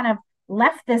so they kind of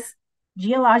left this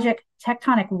geologic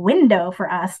tectonic window for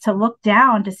us to look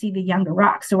down to see the younger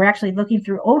rocks. So we're actually looking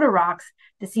through older rocks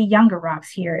to see younger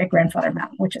rocks here at Grandfather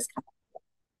Mountain, which is cool.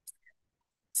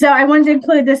 So I wanted to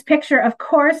include this picture. Of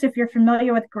course, if you're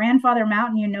familiar with Grandfather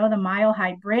Mountain, you know the Mile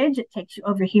High Bridge. It takes you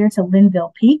over here to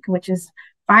Linville Peak, which is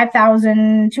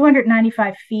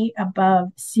 5,295 feet above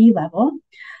sea level.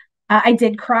 I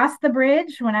did cross the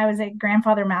bridge when I was at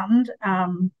Grandfather Mountain.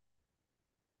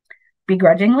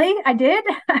 Begrudgingly, I did.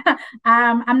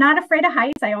 I'm not afraid of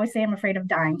heights. I always say I'm afraid of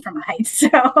dying from a height. So,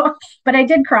 but I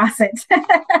did cross it.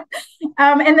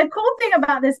 And the cool thing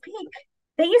about this peak,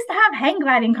 they used to have hang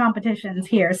gliding competitions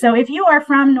here. So if you are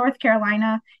from North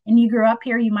Carolina and you grew up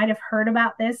here, you might have heard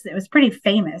about this. It was pretty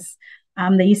famous.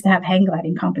 They used to have hang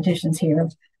gliding competitions here.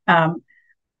 I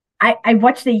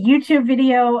watched a YouTube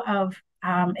video of,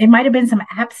 it might have been some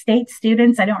App State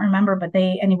students. I don't remember, but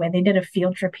they did a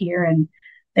field trip here, and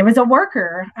there was a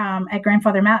worker at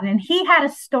Grandfather Mountain, and he had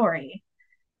a story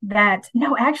that,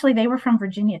 no, actually they were from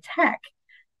Virginia Tech.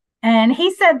 And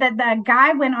he said that the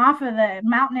guy went off of the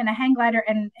mountain in a hang glider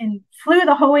and flew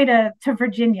the whole way to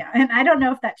Virginia. And I don't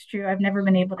know if that's true. I've never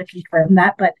been able to confirm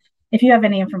that, but if you have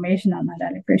any information on that,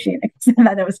 I'd appreciate it. I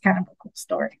thought that was kind of a cool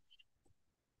story.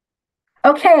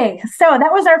 Okay, so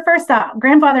that was our first stop,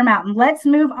 Grandfather Mountain. Let's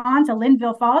move on to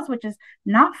Linville Falls, which is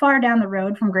not far down the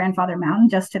road from Grandfather Mountain,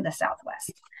 just to the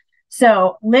southwest.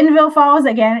 So Linville Falls,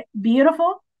 again,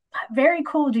 beautiful, very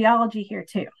cool geology here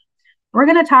too. We're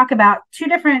going to talk about two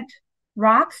different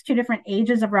rocks, two different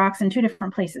ages of rocks, and two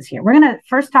different places here. We're going to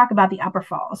first talk about the Upper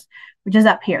Falls, which is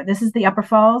up here. This is the Upper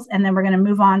Falls, and then we're going to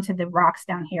move on to the rocks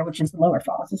down here, which is the Lower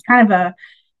Falls. It's kind of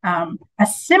a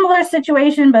similar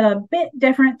situation, but a bit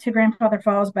different to Grandfather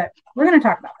Falls, but we're going to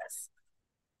talk about this.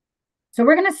 So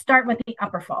we're going to start with the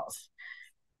Upper Falls.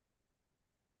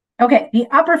 Okay, the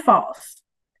Upper Falls.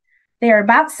 They are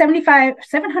about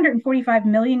 745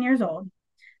 million years old,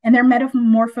 and they're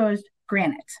metamorphosed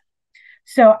granite.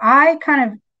 So I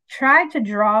kind of tried to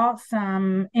draw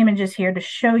some images here to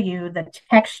show you the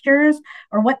textures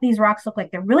or what these rocks look like.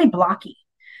 They're really blocky.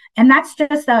 And that's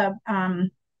just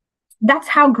that's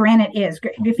how granite is.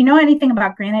 If you know anything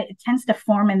about granite, it tends to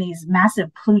form in these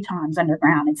massive plutons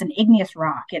underground. It's an igneous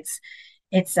rock. It's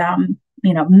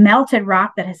melted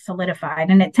rock that has solidified,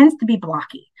 and it tends to be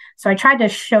blocky. So I tried to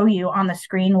show you on the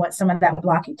screen what some of that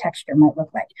blocky texture might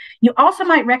look like. You also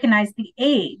might recognize the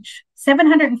age,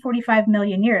 745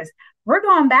 million years. We're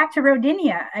going back to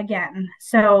Rodinia again.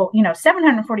 So,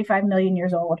 745 million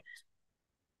years old,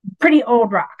 pretty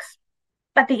old rocks.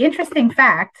 But the interesting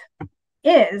fact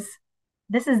is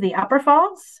this is the upper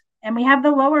falls and we have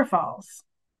the lower falls.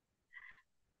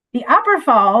 The upper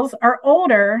falls are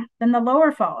older than the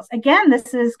lower falls. Again,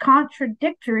 this is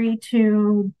contradictory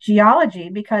to geology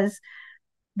because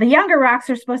the younger rocks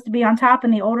are supposed to be on top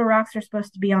and the older rocks are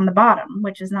supposed to be on the bottom,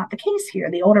 which is not the case here.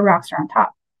 The older rocks are on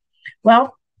top.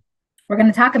 Well, we're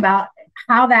going to talk about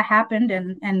how that happened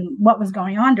and what was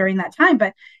going on during that time.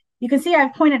 But you can see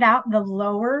I've pointed out the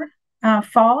lower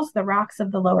falls, the rocks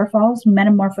of the lower falls,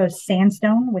 metamorphosed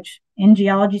sandstone, which in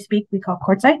geology speak we call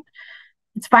quartzite.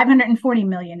 It's 540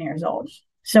 million years old.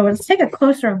 So let's take a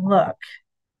closer look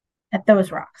at those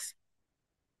rocks.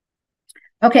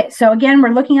 Okay, so again, we're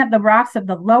looking at the rocks of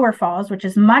the lower falls, which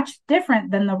is much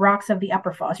different than the rocks of the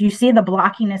upper falls. You see the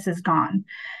blockiness is gone.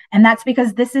 And that's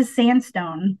because this is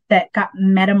sandstone that got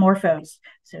metamorphosed.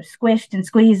 So squished and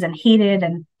squeezed and heated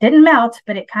and didn't melt,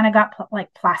 but it kind of got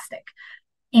like plastic.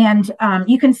 And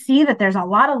you can see that there's a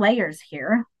lot of layers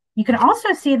here. You can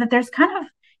also see that it's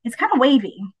kind of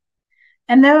wavy.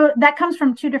 And though that comes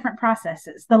from two different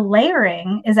processes. The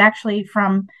layering is actually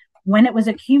from when it was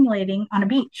accumulating on a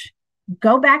beach.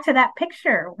 Go back to that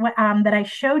picture that I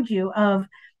showed you of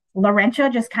Laurentia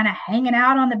just kind of hanging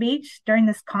out on the beach during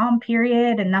this calm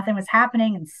period and nothing was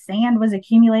happening and sand was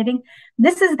accumulating.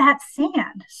 This is that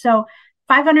sand. So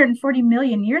 540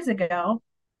 million years ago,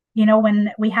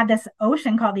 when we had this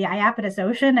ocean called the Iapetus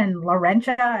Ocean and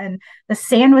Laurentia, and the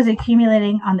sand was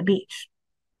accumulating on the beach.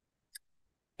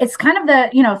 It's kind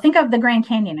of think of the Grand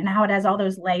Canyon and how it has all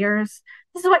those layers.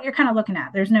 This is what you're kind of looking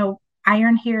at. There's no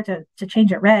iron here to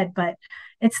change it red, but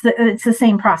it's the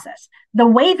same process. The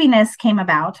waviness came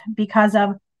about because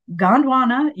of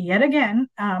Gondwana, yet again.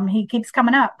 He keeps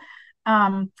coming up.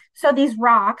 So these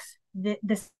rocks,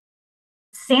 this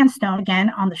sandstone, again,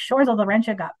 on the shores of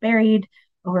Laurentia got buried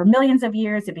over millions of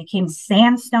years. It became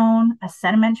sandstone, a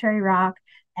sedimentary rock.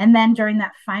 And then during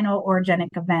that final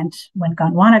orogenic event, when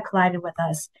Gondwana collided with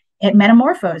us, it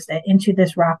metamorphosed it into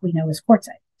this rock we know as quartzite.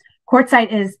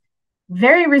 Quartzite is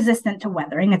very resistant to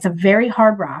weathering. It's a very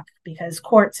hard rock because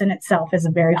quartz in itself is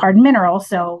a very hard mineral.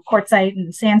 So quartzite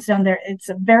and sandstone, it's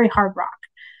a very hard rock.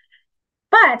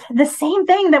 But the same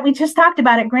thing that we just talked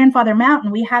about at Grandfather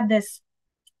Mountain, we had this,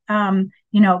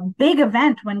 big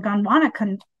event when Gondwana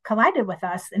collided with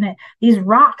us, and these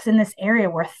rocks in this area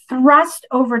were thrust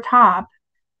over top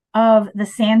of the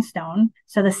sandstone.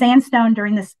 So the sandstone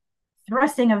during this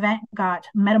thrusting event got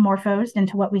metamorphosed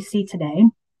into what we see today.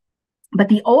 But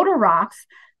the older rocks,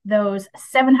 those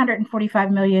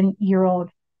 745 million year old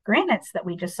granites that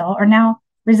we just saw, are now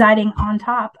residing on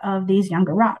top of these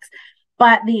younger rocks.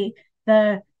 But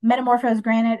the metamorphosed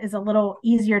granite is a little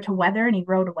easier to weather and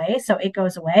erode away, so it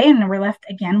goes away. And we're left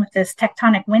again with this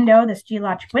tectonic window, this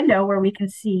geologic window, where we can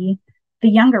see the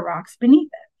younger rocks beneath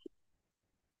it.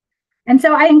 And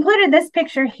so I included this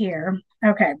picture here.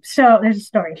 Okay, so there's a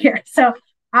story here. So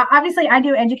obviously I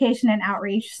do education and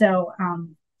outreach, so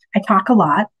I talk a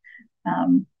lot.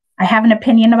 I have an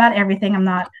opinion about everything. I'm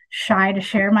not shy to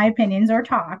share my opinions or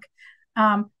talk.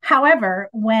 However,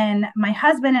 when my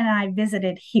husband and I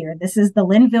visited here, this is the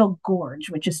Linville Gorge,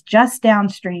 which is just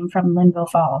downstream from Linville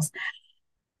Falls.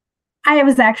 I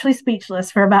was actually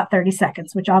speechless for about 30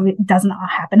 seconds, which doesn't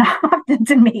happen often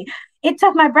to me. It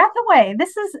took my breath away.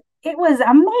 It was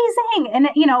amazing. And,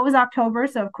 it was October.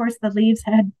 So, of course, the leaves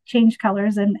had changed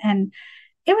colors and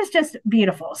it was just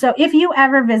beautiful. So if you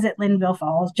ever visit Linville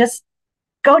Falls, just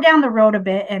go down the road a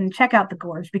bit and check out the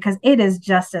gorge because it is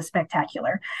just as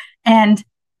spectacular. And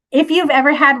if you've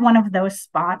ever had one of those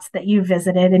spots that you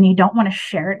visited and you don't want to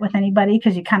share it with anybody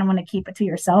because you kind of want to keep it to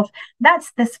yourself,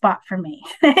 that's the spot for me.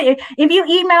 If you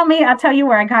email me, I'll tell you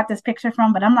where I got this picture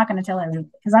from, but I'm not going to tell everybody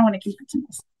because I want to keep it to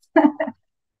myself.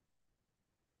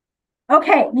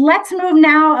 Okay, let's move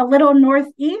now a little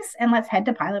northeast and let's head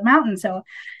to Pilot Mountain. So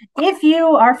if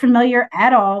you are familiar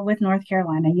at all with North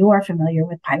Carolina, you are familiar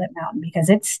with Pilot Mountain because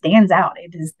it stands out.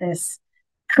 It is this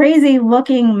crazy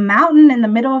looking mountain in the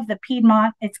middle of the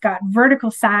Piedmont. It's got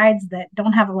vertical sides that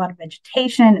don't have a lot of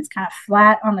vegetation. It's kind of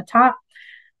flat on the top.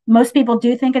 Most people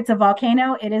do think it's a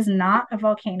volcano. It is not a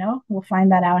volcano. We'll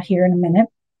find that out here in a minute.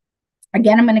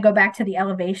 Again, I'm going to go back to the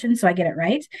elevation so I get it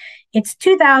right. It's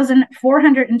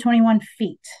 2,421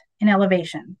 feet. in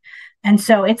elevation. And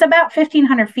so it's about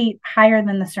 1,500 feet higher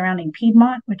than the surrounding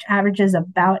Piedmont, which averages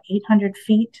about 800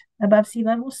 feet above sea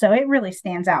level. So it really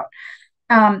stands out.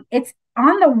 It's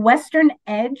on the western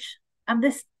edge of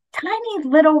this tiny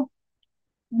little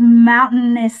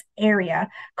mountainous area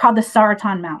called the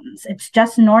Saratan Mountains. It's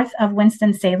just north of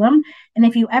Winston-Salem. And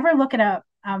if you ever look it up,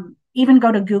 even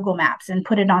go to Google Maps and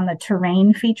put it on the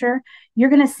terrain feature, you're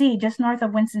going to see just north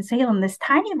of Winston-Salem this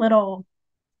tiny little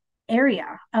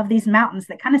area of these mountains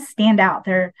that kind of stand out.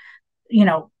 They're,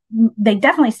 they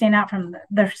definitely stand out from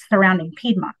the surrounding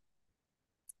Piedmont.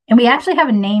 And we actually have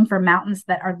a name for mountains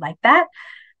that are like that.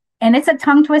 And it's a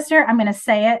tongue twister. I'm going to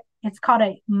say it. It's called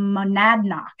a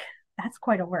monadnock. That's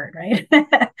quite a word, right?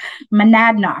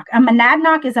 Monadnock. A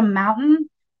monadnock is a mountain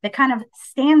that kind of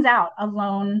stands out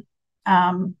alone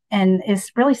and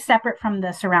is really separate from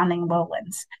the surrounding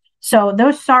lowlands. So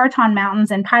those Saratan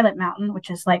Mountains and Pilot Mountain, which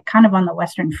is like kind of on the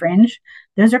western fringe,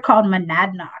 those are called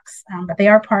monadnocks, but they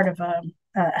are part of a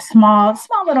small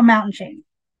little mountain chain.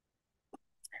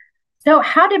 So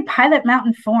how did Pilot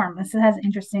Mountain form? This has an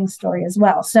interesting story as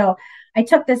well. So I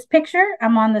took this picture.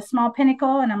 I'm on the small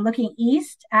pinnacle and I'm looking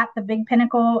east at the big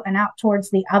pinnacle and out towards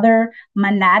the other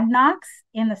monadnocks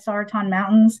in the Saratan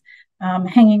Mountains,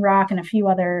 Hanging Rock, and a few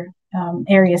other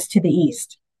areas to the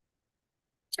east.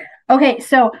 Okay,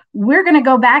 so we're going to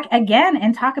go back again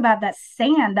and talk about that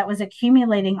sand that was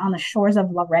accumulating on the shores of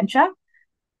Laurentia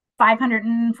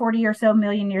 540 or so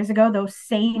million years ago.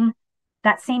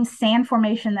 That same sand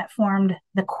formation that formed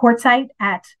the quartzite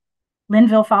at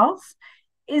Linville Falls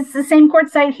is the same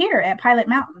quartzite here at Pilot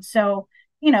Mountain. So,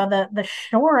 the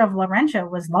shore of Laurentia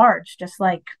was large, just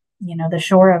like, the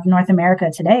shore of North America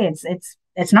today.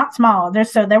 It's not small.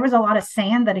 There was a lot of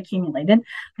sand that accumulated.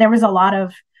 There was a lot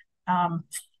of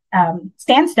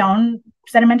sandstone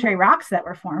sedimentary rocks that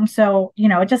were formed. So,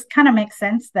 it just kind of makes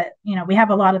sense that, we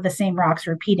have a lot of the same rocks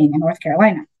repeating in North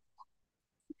Carolina.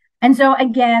 And so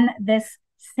again, this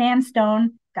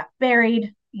sandstone got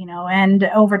buried, and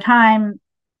over time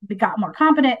we got more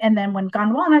competent. And then when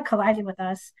Gondwana collided with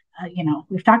us,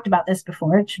 we've talked about this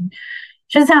before. It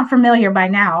should sound familiar by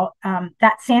now.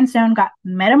 That sandstone got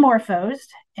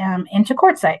metamorphosed into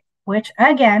quartzite, which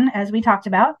again, as we talked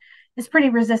about, is pretty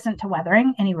resistant to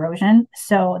weathering and erosion.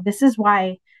 So this is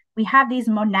why we have these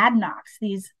monadnocks,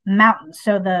 these mountains.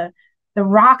 So the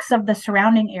rocks of the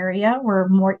surrounding area were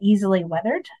more easily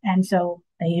weathered, and so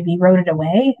they've eroded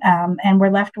away, and we're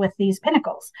left with these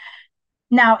pinnacles.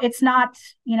 Now, it's not,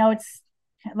 it's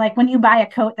like when you buy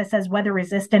a coat that says weather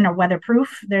resistant or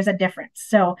weatherproof, there's a difference.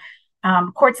 So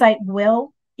quartzite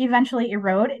will eventually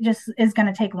erode. It just is going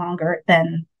to take longer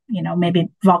than, maybe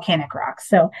volcanic rocks.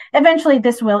 So eventually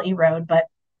this will erode, but,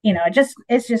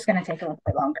 it's just going to take a little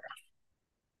bit longer.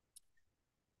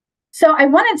 So I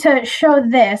wanted to show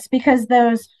this because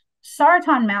those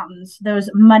Saratan Mountains, those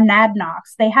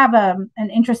monadnocks, they have an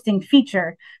interesting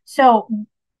feature. So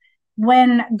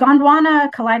when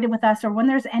Gondwana collided with us, or when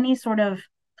there's any sort of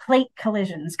plate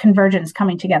collisions, convergence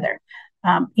coming together,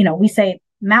 we say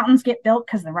mountains get built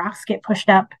because the rocks get pushed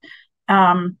up.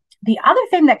 The other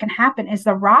thing that can happen is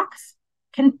the rocks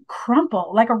can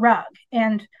crumple like a rug.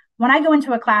 And when I go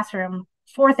into a classroom,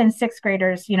 4th and 6th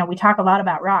graders, we talk a lot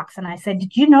about rocks. And I said,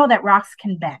 did you know that rocks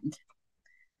can bend?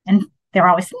 And they're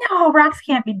always, no, rocks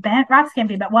can't be bent. Rocks can't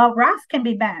be bent. Well, rocks can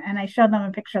be bent. And I showed them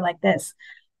a picture like this.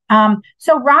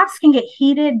 So rocks can get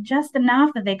heated just enough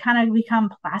that they kind of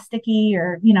become plasticky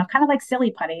or, kind of like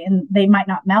silly putty, and they might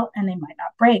not melt and they might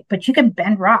not break, but you can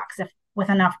bend rocks with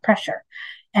enough pressure.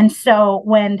 And so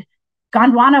when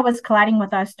Gondwana was colliding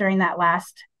with us during that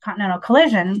last continental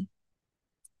collision,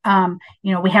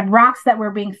 we had rocks that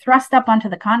were being thrust up onto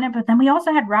the continent, but then we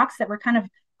also had rocks that were kind of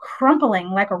crumpling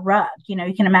like a rug.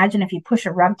 You can imagine if you push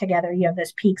a rug together, you have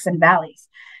those peaks and valleys.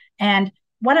 And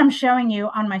what I'm showing you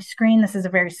on my screen, this is a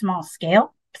very small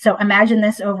scale. So imagine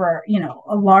this over,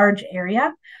 a large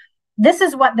area. This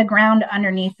is what the ground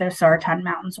underneath those Saratan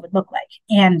Mountains would look like.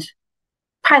 And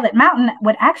Pilot Mountain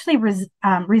would actually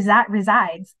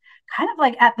resides kind of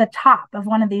like at the top of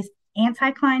one of these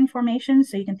anticline formations.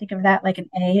 So you can think of that like an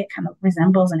A. It kind of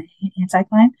resembles an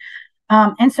anticline.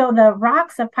 And so the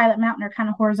rocks of Pilot Mountain are kind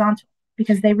of horizontal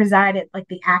because they reside at like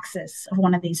the axis of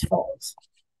one of these folds.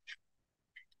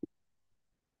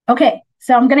 Okay,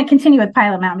 so I'm going to continue with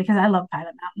Pilot Mountain because I love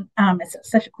Pilot Mountain. It's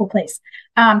such a cool place.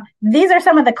 These are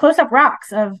some of the close-up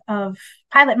rocks of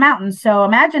Pilot Mountain. So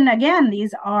imagine, again,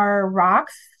 these are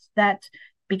rocks that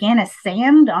began as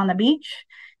sand on the beach.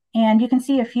 And you can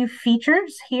see a few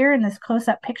features here in this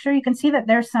close-up picture. You can see that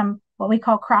there's some what we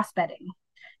call cross-bedding.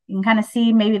 You can kind of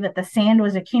see maybe that the sand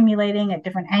was accumulating at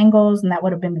different angles, and that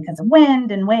would have been because of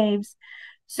wind and waves.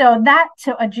 So that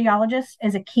to a geologist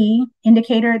is a key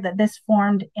indicator that this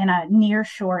formed in a near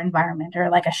shore environment or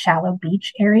like a shallow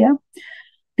beach area.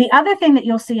 The other thing that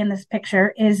you'll see in this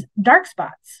picture is dark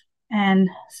spots, and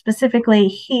specifically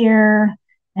here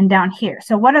and down here.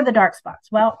 So what are the dark spots?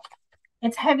 Well,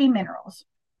 it's heavy minerals.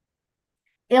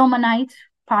 Ilmenite,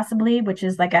 possibly, which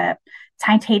is like a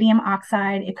titanium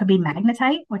oxide. It could be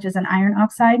magnetite, which is an iron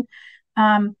oxide.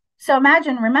 So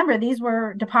imagine, remember, these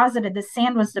were deposited, the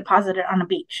sand was deposited on a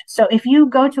beach. So if you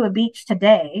go to a beach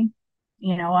today,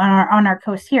 you know, on our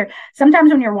coast here, sometimes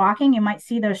when you're walking, you might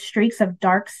see those streaks of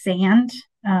dark sand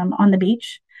on the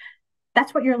beach.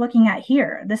 That's what you're looking at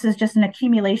here. This is just an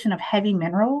accumulation of heavy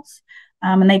minerals.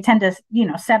 And they tend to, you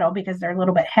know, settle because they're a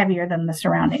little bit heavier than the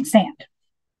surrounding sand.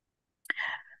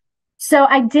 So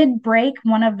I did break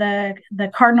one of the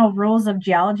cardinal rules of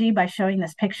geology by showing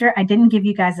this picture. I didn't give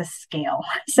you guys a scale.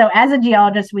 So as a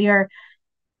geologist, we are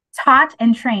taught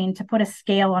and trained to put a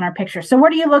scale on our picture. So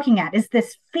what are you looking at? Is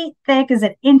this feet thick? Is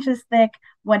it inches thick?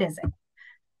 What is it?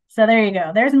 So there you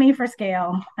go. There's me for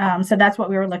scale. So that's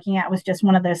what we were looking at, was just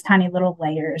one of those tiny little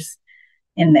layers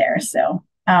in there. So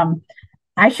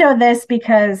I show this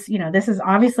because, you know, this is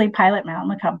obviously Pilot Mountain.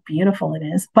 Look how beautiful it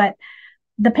is. But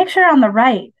the picture on the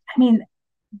right, I mean,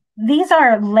 these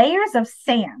are layers of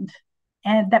sand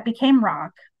and that became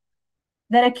rock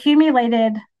that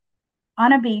accumulated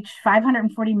on a beach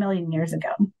 540 million years ago,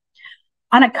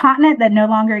 on a continent that no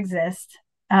longer exists,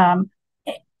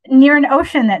 near an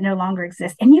ocean that no longer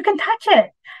exists, and you can touch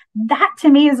it. That to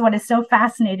me is what is so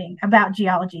fascinating about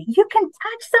geology. You can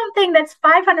touch something that's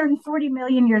 540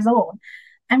 million years old.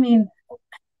 I mean,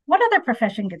 what other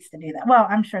profession gets to do that? Well,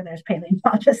 I'm sure there's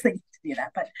paleontologists that get to do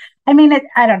that, but I mean,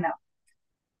 I don't know.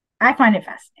 I find it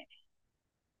fascinating.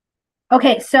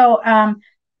 Okay, so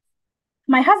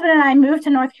my husband and I moved to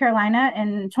North Carolina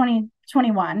in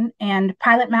 2021, and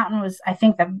Pilot Mountain was, I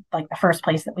think, the first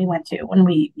place that we went to when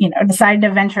we, you know, decided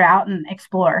to venture out and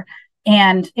explore.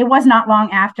 And it was not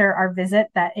long after our visit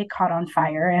that it caught on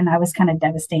fire, and I was kind of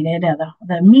devastated.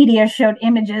 The media showed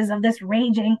images of this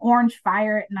raging orange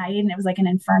fire at night, and it was like an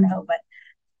inferno, but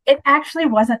it actually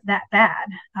wasn't that bad.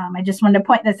 I just wanted to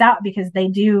point this out because they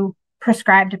do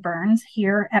prescribed burns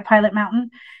here at Pilot Mountain.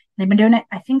 They've been doing it,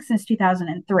 I think, since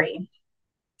 2003.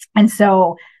 And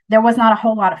so there was not a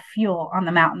whole lot of fuel on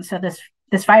the mountain. So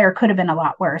this fire could have been a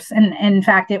lot worse. And in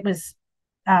fact, it was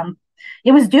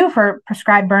due for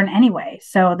prescribed burn anyway.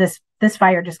 So this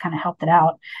fire just kind of helped it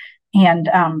out. And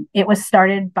it was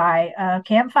started by a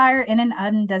campfire in an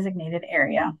undesignated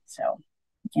area. So,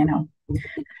 you know,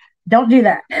 don't do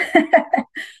that.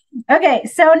 Okay,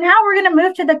 so now we're going to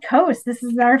move to the coast. This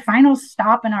is our final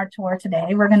stop in our tour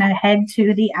today. We're going to head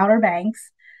to the Outer Banks.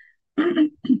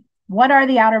 What are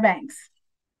the Outer Banks?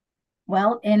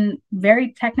 Well, in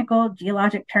very technical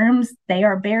geologic terms, they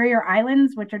are barrier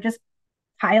islands, which are just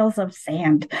piles of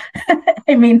sand.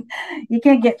 I mean, you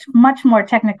can't get much more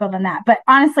technical than that. But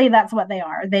honestly, that's what they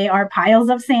are. They are piles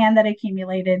of sand that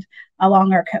accumulated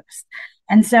along our coast.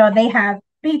 And so they have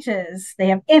beaches, they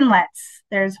have inlets,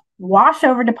 there's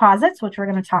washover deposits, which we're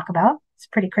going to talk about. It's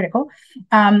pretty critical.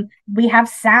 We have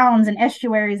sounds and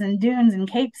estuaries and dunes and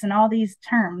capes and all these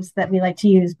terms that we like to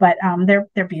use, but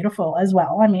they're beautiful as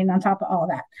well. I mean, on top of all of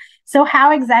that. So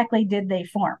how exactly did they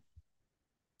form?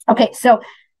 Okay, so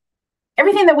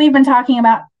everything that we've been talking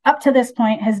about up to this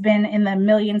point has been in the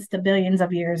millions to billions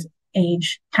of years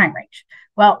age time range.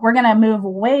 Well, we're going to move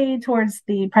way towards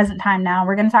the present time now.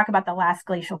 We're going to talk about the last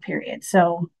glacial period.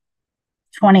 So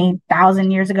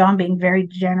 20,000 years ago, I'm being very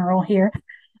general here.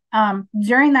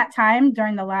 During that time,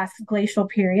 during the last glacial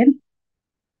period,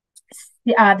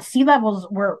 the sea levels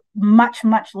were much,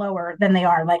 much lower than they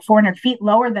are, like 400 feet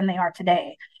lower than they are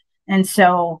today. And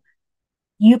so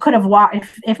you could have walked,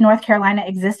 if North Carolina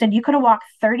existed, you could have walked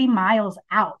 30 miles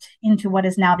out into what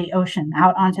is now the ocean,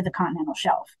 out onto the continental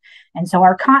shelf. And so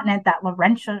our continent, that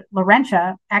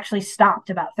Laurentia, actually stopped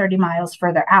about 30 miles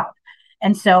further out.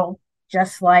 And so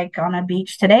just like on a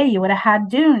beach today, you would have had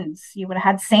dunes, you would have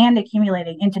had sand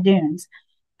accumulating into dunes.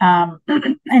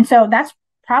 And so that's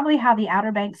probably how the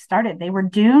Outer Banks started. They were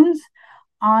dunes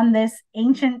on this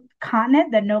ancient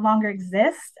continent that no longer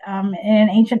exists, in an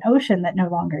ancient ocean that no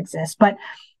longer exists. But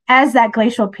as that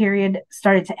glacial period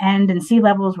started to end and sea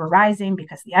levels were rising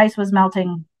because the ice was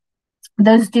melting,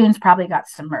 those dunes probably got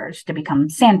submerged to become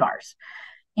sandbars.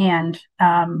 And,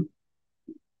 the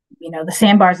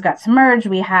sandbars got submerged.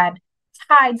 We had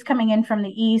tides coming in from the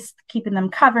east, keeping them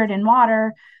covered in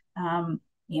water.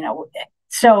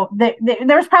 So there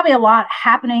was probably a lot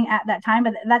happening at that time,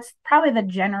 but that's probably the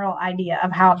general idea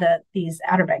of how these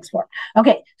Outer Banks formed.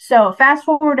 Okay, so fast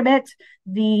forward a bit,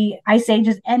 the Ice Age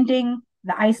is ending.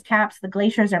 the ice caps, the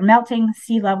glaciers are melting,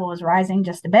 sea level is rising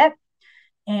just a bit.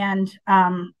 And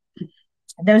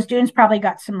those dunes probably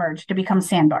got submerged to become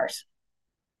sandbars.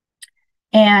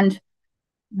 And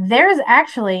there's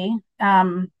actually,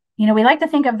 we like to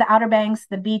think of the Outer Banks,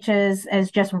 the beaches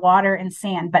as just water and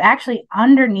sand, but actually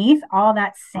underneath all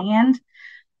that sand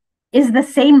is the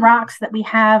same rocks that we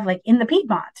have like in the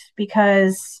Piedmont,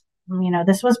 because,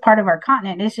 this was part of our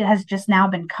continent. It has just now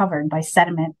been covered by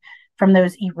sediment from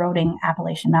those eroding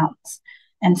Appalachian Mountains.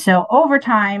 And so over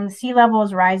time, sea level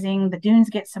is rising, the dunes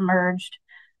get submerged,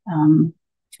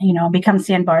 become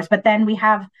sandbars. But then we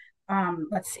have,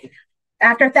 let's see,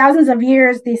 after thousands of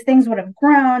years, these things would have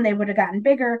grown, they would have gotten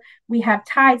bigger. We have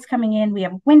tides coming in, we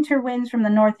have winter winds from the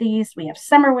northeast, we have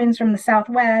summer winds from the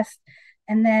southwest,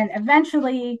 and then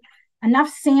eventually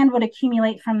enough sand would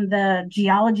accumulate from the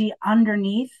geology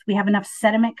underneath. We have enough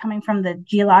sediment coming from the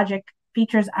geologic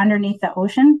features underneath the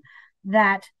ocean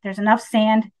that there's enough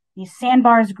sand, these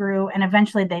sandbars grew, and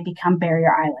eventually they become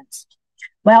barrier islands.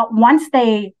 Well, once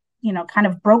they, kind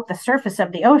of broke the surface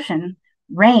of the ocean,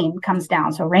 rain comes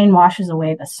down. So rain washes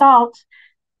away the salt.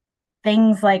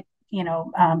 Things like,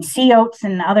 sea oats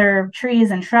and other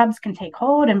trees and shrubs can take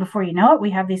hold. And before you know it,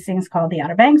 we have these things called the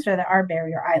Outer Banks, or our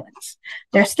barrier islands.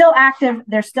 They're still active.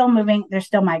 They're still moving. They're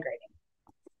still migrating.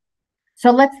 So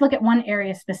let's look at one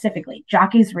area specifically,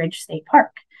 Jockey's Ridge State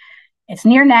Park. It's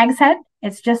near Nags Head.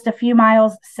 It's just a few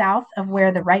miles south of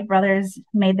where the Wright brothers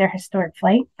made their historic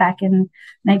flight back in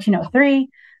 1903.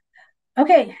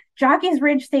 Okay, Jockey's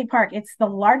Ridge State Park. It's the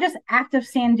largest active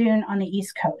sand dune on the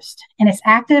East Coast. And it's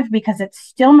active because it's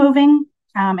still moving,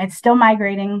 it's still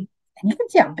migrating. And you can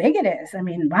see how big it is. I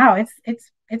mean, wow,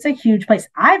 it's a huge place.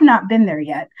 I've not been there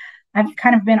yet. I've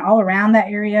kind of been all around that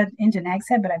area into Nags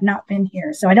Head, but I've not been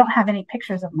here. So I don't have any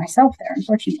pictures of myself there,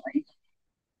 unfortunately.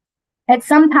 At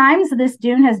some times, this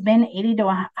dune has been 80 to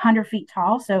 100 feet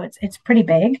tall, so it's pretty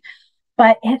big.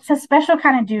 But it's a special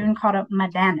kind of dune called a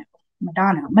Medano.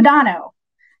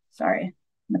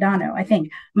 I think.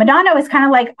 Medano is kind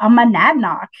of like a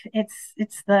monadnock.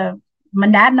 It's the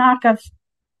monadnock of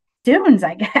dunes,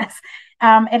 I guess.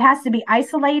 It has to be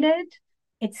isolated.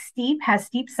 It's steep, has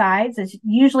steep sides. It's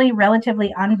usually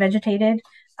relatively unvegetated.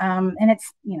 And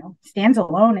it's, stands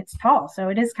alone. It's tall. So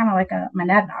it is kind of like a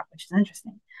monadnock, which is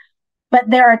interesting. But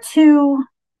there are two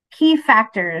key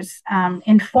factors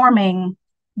in forming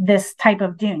this type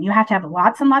of dune. You have to have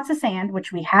lots and lots of sand,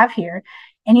 which we have here,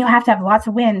 and you have to have lots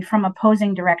of wind from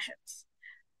opposing directions.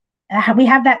 We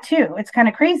have that too. It's kind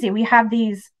of crazy. We have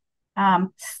these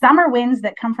summer winds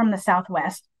that come from the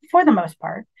southwest for the most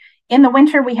part. In the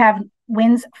winter, we have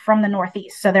winds from the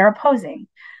northeast, so they're opposing.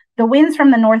 The winds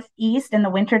from the northeast in the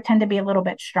winter tend to be a little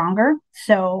bit stronger.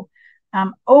 So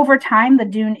over time, the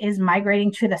dune is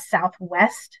migrating to the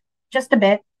southwest just a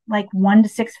bit, like 1 to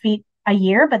 6 feet a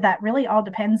year, but that really all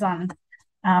depends on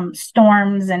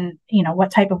storms and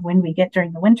what type of wind we get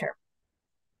during the winter.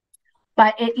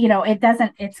 But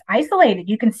it's isolated.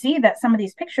 You can see that some of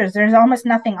these pictures, there's almost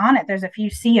nothing on it. There's a few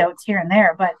sea oats here and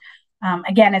there, but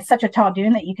again, it's such a tall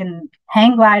dune that you can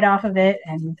hang glide off of it.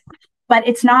 But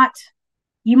it's not.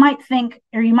 You might think,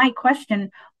 or you might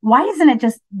question, why isn't it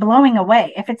just blowing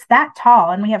away? If it's that tall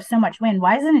and we have so much wind,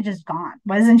 why isn't it just gone?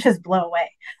 Why doesn't it just blow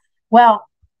away? Well,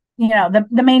 the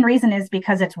main reason is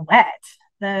because it's wet.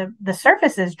 The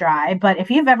surface is dry, but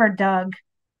if you've ever dug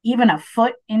even a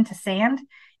foot into sand,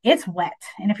 it's wet.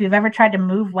 And if you've ever tried to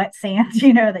move wet sand,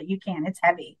 you know that you can. It's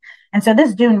heavy. And so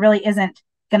this dune really isn't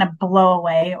going to blow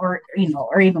away or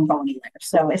even go anywhere.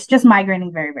 So it's just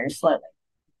migrating very, very slowly.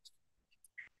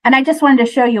 And I just wanted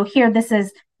to show you here, this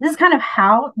is kind of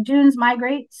how dunes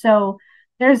migrate. So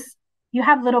you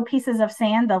have little pieces of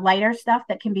sand, the lighter stuff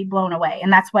that can be blown away.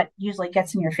 And that's what usually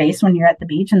gets in your face when you're at the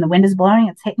beach and the wind is blowing,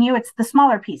 it's hitting you. It's the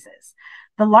smaller pieces.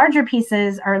 The larger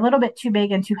pieces are a little bit too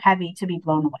big and too heavy to be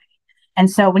blown away. And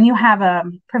so when you have a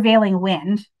prevailing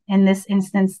wind, in this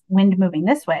instance, wind moving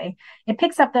this way, it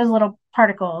picks up those little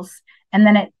particles and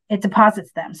then it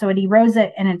deposits them. So it erodes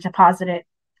it and it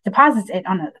deposits it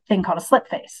on a thing called a slip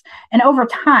face. And over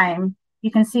time,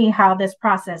 you can see how this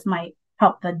process might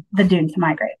help the dune to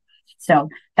migrate. So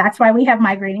that's why we have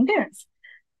migrating dunes.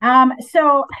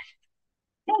 So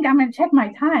I think I'm going to check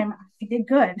my time. I did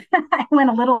good. I went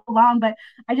a little long, but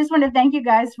I just want to thank you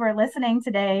guys for listening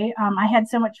today. I had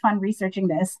so much fun researching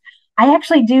this. I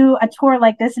actually do a tour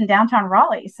like this in downtown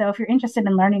Raleigh. So if you're interested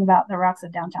in learning about the rocks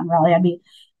of downtown Raleigh,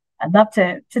 I'd love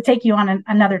to take you on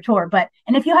another tour.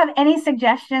 And if you have any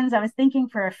suggestions, I was thinking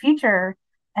for a future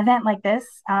event like this,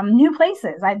 new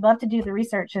places, I'd love to do the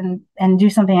research and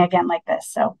do something again like this.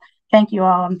 So thank you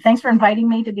all. And thanks for inviting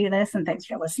me to do this. And thanks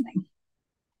for listening.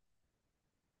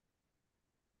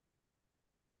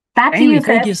 Back to Amy, you,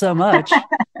 thank Chris. you so much.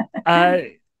 Uh,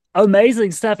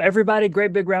 Amazing stuff. Everybody,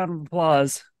 great big round of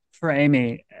applause for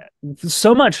Amy.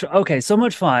 So much, okay, so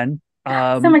much fun.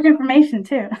 So much information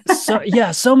too. So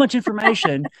yeah, so much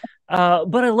information.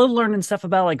 But I love learning stuff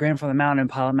about like Grandfather Mountain and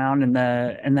Pilot Mountain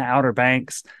and the Outer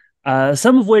Banks.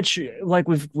 Some of which like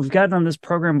we've gotten on this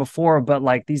program before, but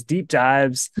like these deep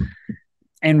dives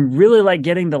and really like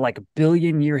getting the like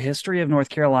billion year history of North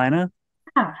Carolina.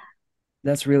 Ah,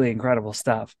 That's really incredible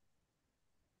stuff.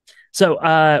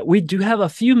 So we do have a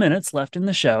few minutes left in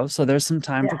the show, so there's some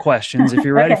time for yeah. questions if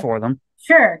you're ready Okay. for them.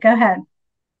 Sure. Go ahead.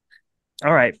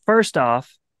 All right. First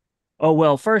off, oh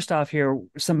well, first off here,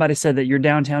 somebody said that your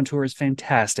downtown tour is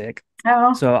fantastic.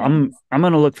 Oh, So thanks. I'm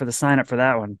gonna look for the sign up for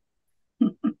that one.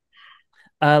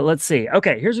 Let's see.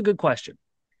 Okay, here's a good question.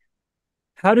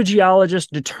 How do geologists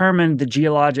determine the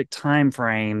geologic time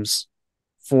frames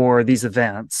for these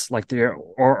events, like the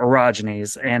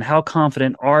orogenies, and how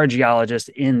confident are geologists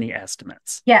in the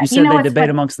estimates? Yeah. You You said know they what's debate funny?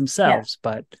 amongst Yeah. themselves,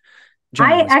 but I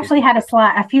generally actually speaking.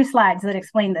 had a few slides that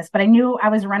explained this, but I knew I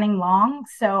was running long,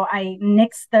 so I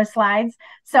nixed those slides.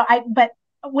 But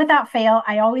without fail,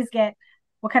 I always get,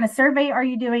 what kind of survey are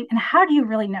you doing, and how do you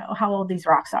really know how old these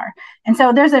rocks are? And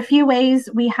so there's a few ways.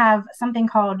 We have something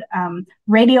called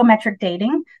radiometric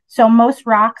dating. So most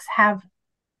rocks have,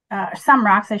 some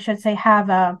rocks, I should say,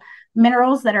 have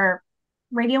minerals that are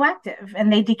radioactive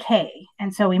and they decay.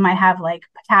 And so we might have like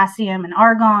potassium and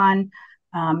argon,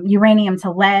 uranium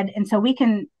to lead. And so we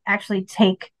can actually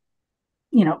take,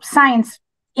 science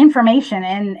information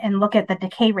and look at the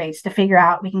decay rates to figure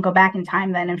out, we can go back in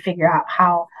time then and figure out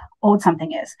how old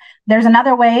something is. There's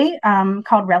another way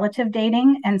called relative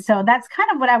dating. And so that's kind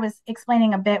of what I was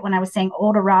explaining a bit when I was saying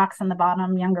older rocks on the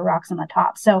bottom, younger rocks on the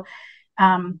top. So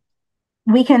um,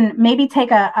 we can maybe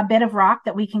take a bit of rock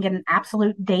that we can get an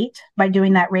absolute date by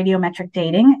doing that radiometric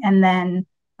dating, and then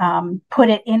put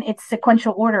it in its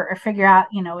sequential order, or figure out,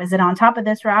 is it on top of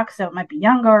this rock, so it might be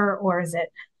younger, or is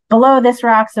it below this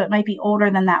rock, so it might be older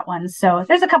than that one. So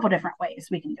there's a couple different ways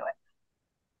we can do it.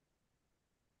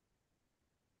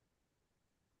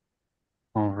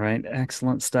 All right,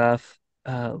 excellent stuff.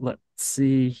 Let's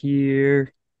see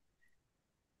here.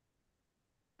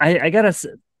 I gotta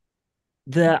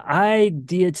the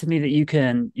idea to me that you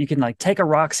can like take a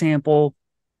rock sample,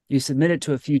 you submit it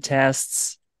to a few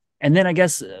tests, and then I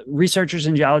guess researchers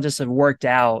and geologists have worked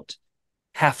out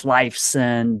half-lives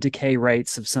and decay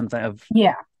rates of something of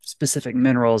Yeah. specific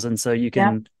minerals, and so you Yep.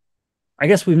 can I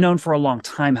guess we've known for a long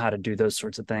time how to do those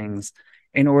sorts of things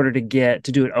in order to get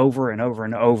to do it over and over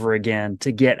and over again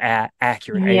to get at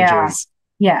accurate Yeah. ages for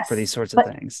Yes. these sorts of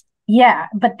But things. yeah,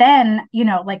 but then,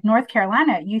 like North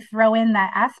Carolina, you throw in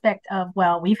that aspect of,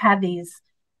 well, we've had these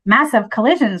massive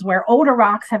collisions where older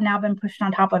rocks have now been pushed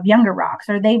on top of younger rocks,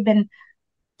 or they've been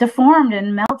deformed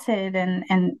and melted,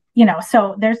 and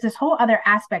so there's this whole other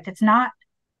aspect. It's not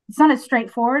as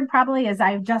straightforward probably as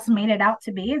I've just made it out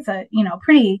to be. It's a,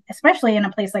 pretty, especially in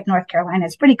a place like North Carolina,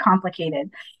 it's pretty complicated.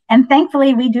 And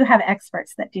thankfully we do have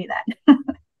experts that do that.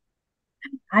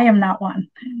 I am not one.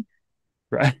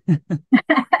 Right.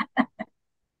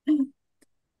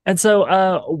 And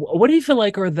so, what do you feel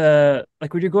like are the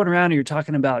like when you're going around and you're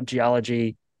talking about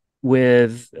geology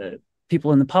with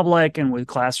people in the public and with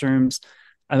classrooms?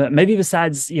 Maybe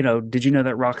besides, did you know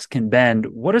that rocks can bend?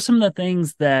 What are some of the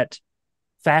things that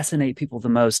fascinate people the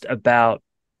most about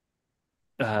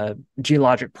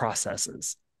geologic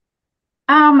processes?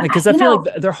 Because I feel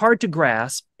like they're hard to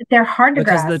grasp they're hard to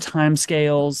because of the grasp. time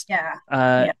scales, Yeah.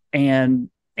 uh, Yeah. and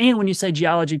when you say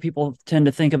geology, people tend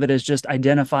to think of it as just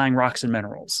identifying rocks and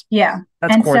minerals. Yeah.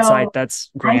 That's And quartzite, so that's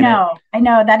I granite. know, I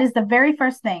know that is the very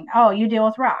first thing. Oh, you deal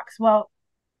with rocks. Well,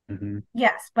 Mhm.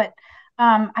 yes, but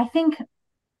I think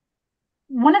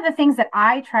one of the things that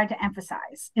I try to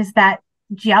emphasize is that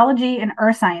geology and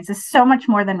earth science is so much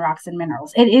more than rocks and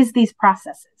minerals. It is these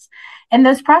processes. And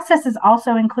those processes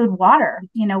also include water.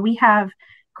 We have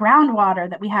groundwater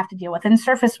that we have to deal with, and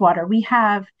surface water. We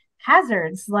have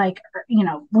hazards like,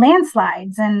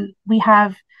 landslides, and we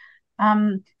have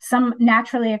some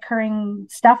naturally occurring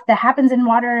stuff that happens in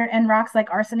water and rocks like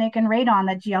arsenic and radon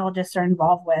that geologists are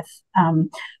involved with.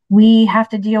 We have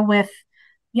to deal with,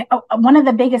 one of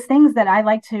the biggest things that I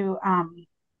like to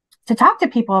talk to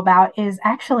people about is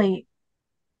actually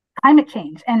climate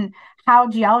change and how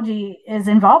geology is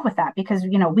involved with that, because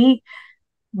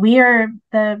we are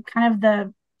the kind of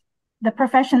the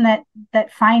profession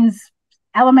that finds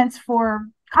elements for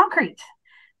concrete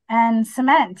and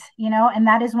cement, and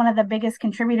that is one of the biggest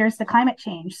contributors to climate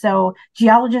change. So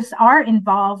geologists are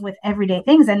involved with everyday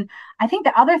things. And I think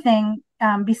the other thing,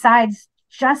 besides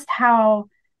just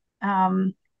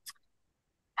um,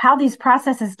 how these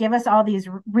processes give us all these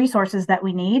resources that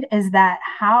we need is that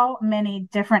how many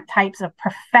different types of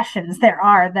professions there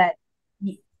are that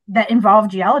involve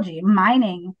geology,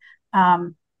 mining,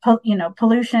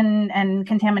 pollution and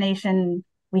contamination.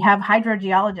 We have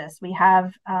hydrogeologists, we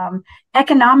have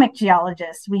economic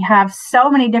geologists, we have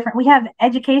we have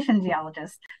education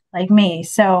geologists like me.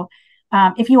 So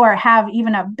if you have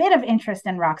even a bit of interest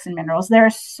in rocks and minerals, there are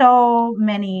so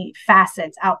many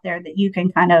facets out there that you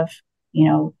can kind of,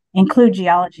 include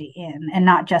geology in and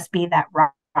not just be that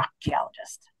rock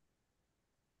geologist.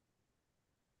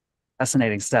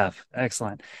 Fascinating stuff.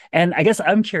 Excellent. And I guess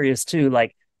I'm curious too,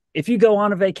 like if you go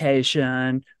on a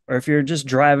vacation or if you're just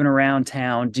driving around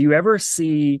town, do you ever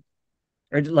see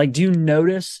or like do you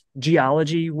notice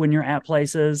geology when you're at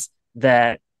places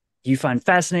that you find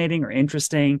fascinating or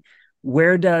interesting?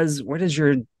 Where does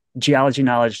your geology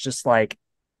knowledge just like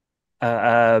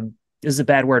is a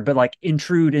bad word, but like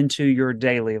intrude into your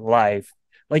daily life?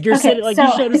 Like you're sitting, like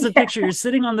you showed us a picture. You're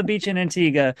sitting on the beach in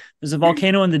Antigua. There's a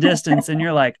volcano in the distance, and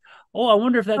you're like, "Oh, I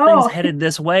wonder if that thing's headed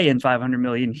this way in 500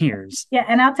 million years." Yeah,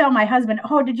 and I'll tell my husband,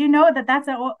 "Oh, did you know that that's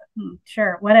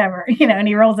sure, whatever," and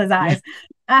he rolls his eyes.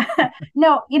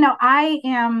 No,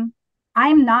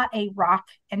 I'm not a rock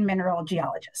and mineral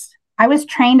geologist. I was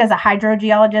trained as a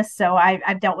hydrogeologist, so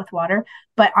I've dealt with water.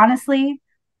 But honestly,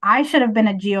 I should have been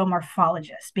a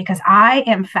geomorphologist because I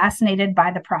am fascinated by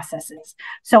the processes.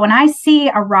 So when I see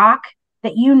a rock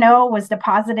that was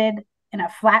deposited in a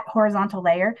flat horizontal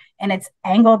layer and it's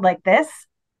angled like this,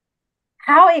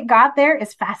 how it got there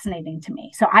is fascinating to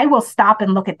me. So I will stop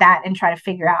and look at that and try to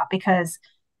figure out because,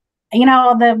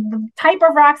 the type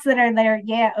of rocks that are there,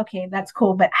 yeah, okay, that's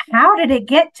cool. But how did it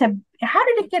get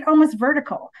almost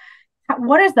vertical?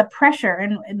 What is the pressure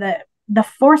and the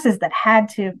forces that had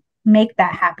to make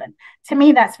that happen? To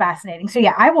me, that's fascinating. So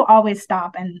yeah, I will always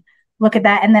stop and look at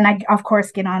that. And then I, of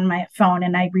course, get on my phone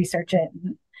and I research it.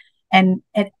 And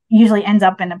it usually ends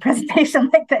up in a presentation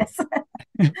like this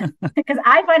because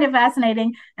I find it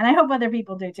fascinating and I hope other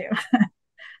people do too.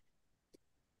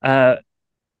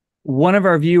 One of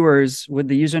our viewers with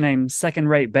the username Second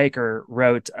Rate Baker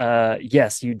wrote,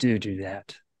 yes, you do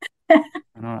that.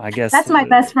 I guess that's my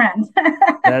best friend.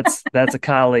 that's a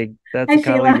colleague. That's a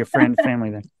colleague, a friend,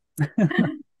 family then.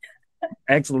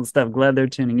 Excellent stuff. Glad they're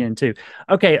tuning in too.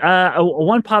 Okay,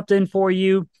 one popped in for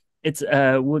you. It's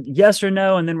yes or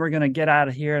no, and then we're gonna get out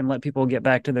of here and let people get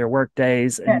back to their work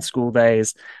days and school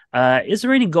days. Is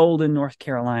there any gold in North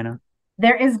Carolina?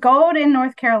 There is gold in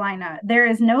North Carolina. There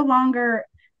is no longer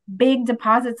big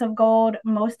deposits of gold.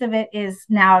 Most of it is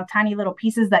now tiny little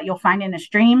pieces that you'll find in a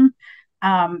stream.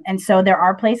 And so there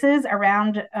are places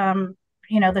around,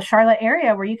 the Charlotte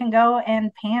area where you can go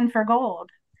and pan for gold.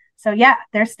 So yeah,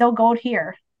 there's still gold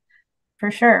here for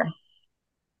sure.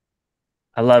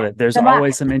 I love it. There's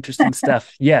always some interesting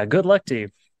stuff. Yeah. Good luck to you.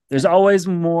 There's always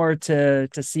more to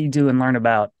see, do, and learn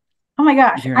about. Oh my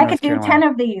gosh. I could do 10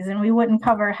 of these and we wouldn't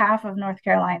cover half of North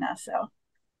Carolina. So.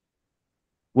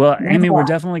 Well, Amy, we're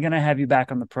definitely going to have you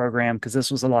back on the program because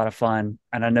this was a lot of fun.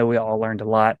 And I know we all learned a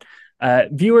lot.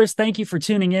 Viewers, thank you for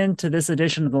tuning in to this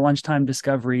edition of the Lunchtime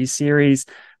Discovery series.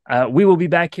 We will be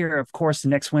back here, of course,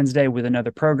 next Wednesday with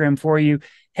another program for you.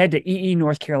 Head to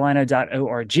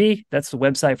eenorthcarolina.org. That's the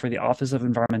website for the Office of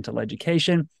Environmental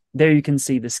Education. There you can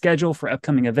see the schedule for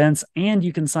upcoming events, and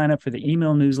you can sign up for the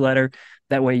email newsletter.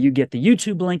 That way you get the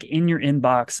YouTube link in your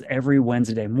inbox every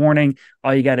Wednesday morning.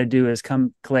 All you got to do is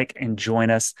come click and join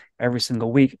us every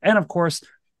single week. And of course,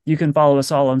 you can follow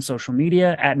us all on social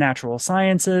media at Natural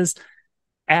Sciences,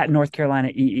 at North Carolina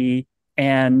EE.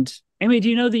 And Amy, do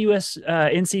you know the US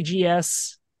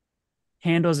NCGS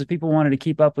handles if people wanted to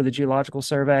keep up with the Geological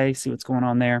Survey, see what's going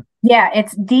on there? Yeah,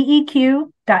 it's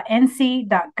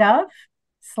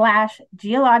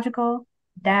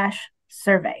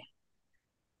deq.nc.gov/geological-survey.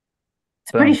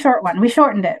 It's a pretty short one. We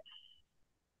shortened it.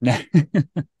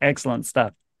 Excellent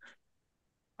stuff.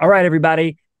 All right,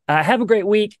 everybody. Have a great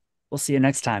week. We'll see you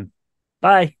next time.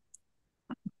 Bye.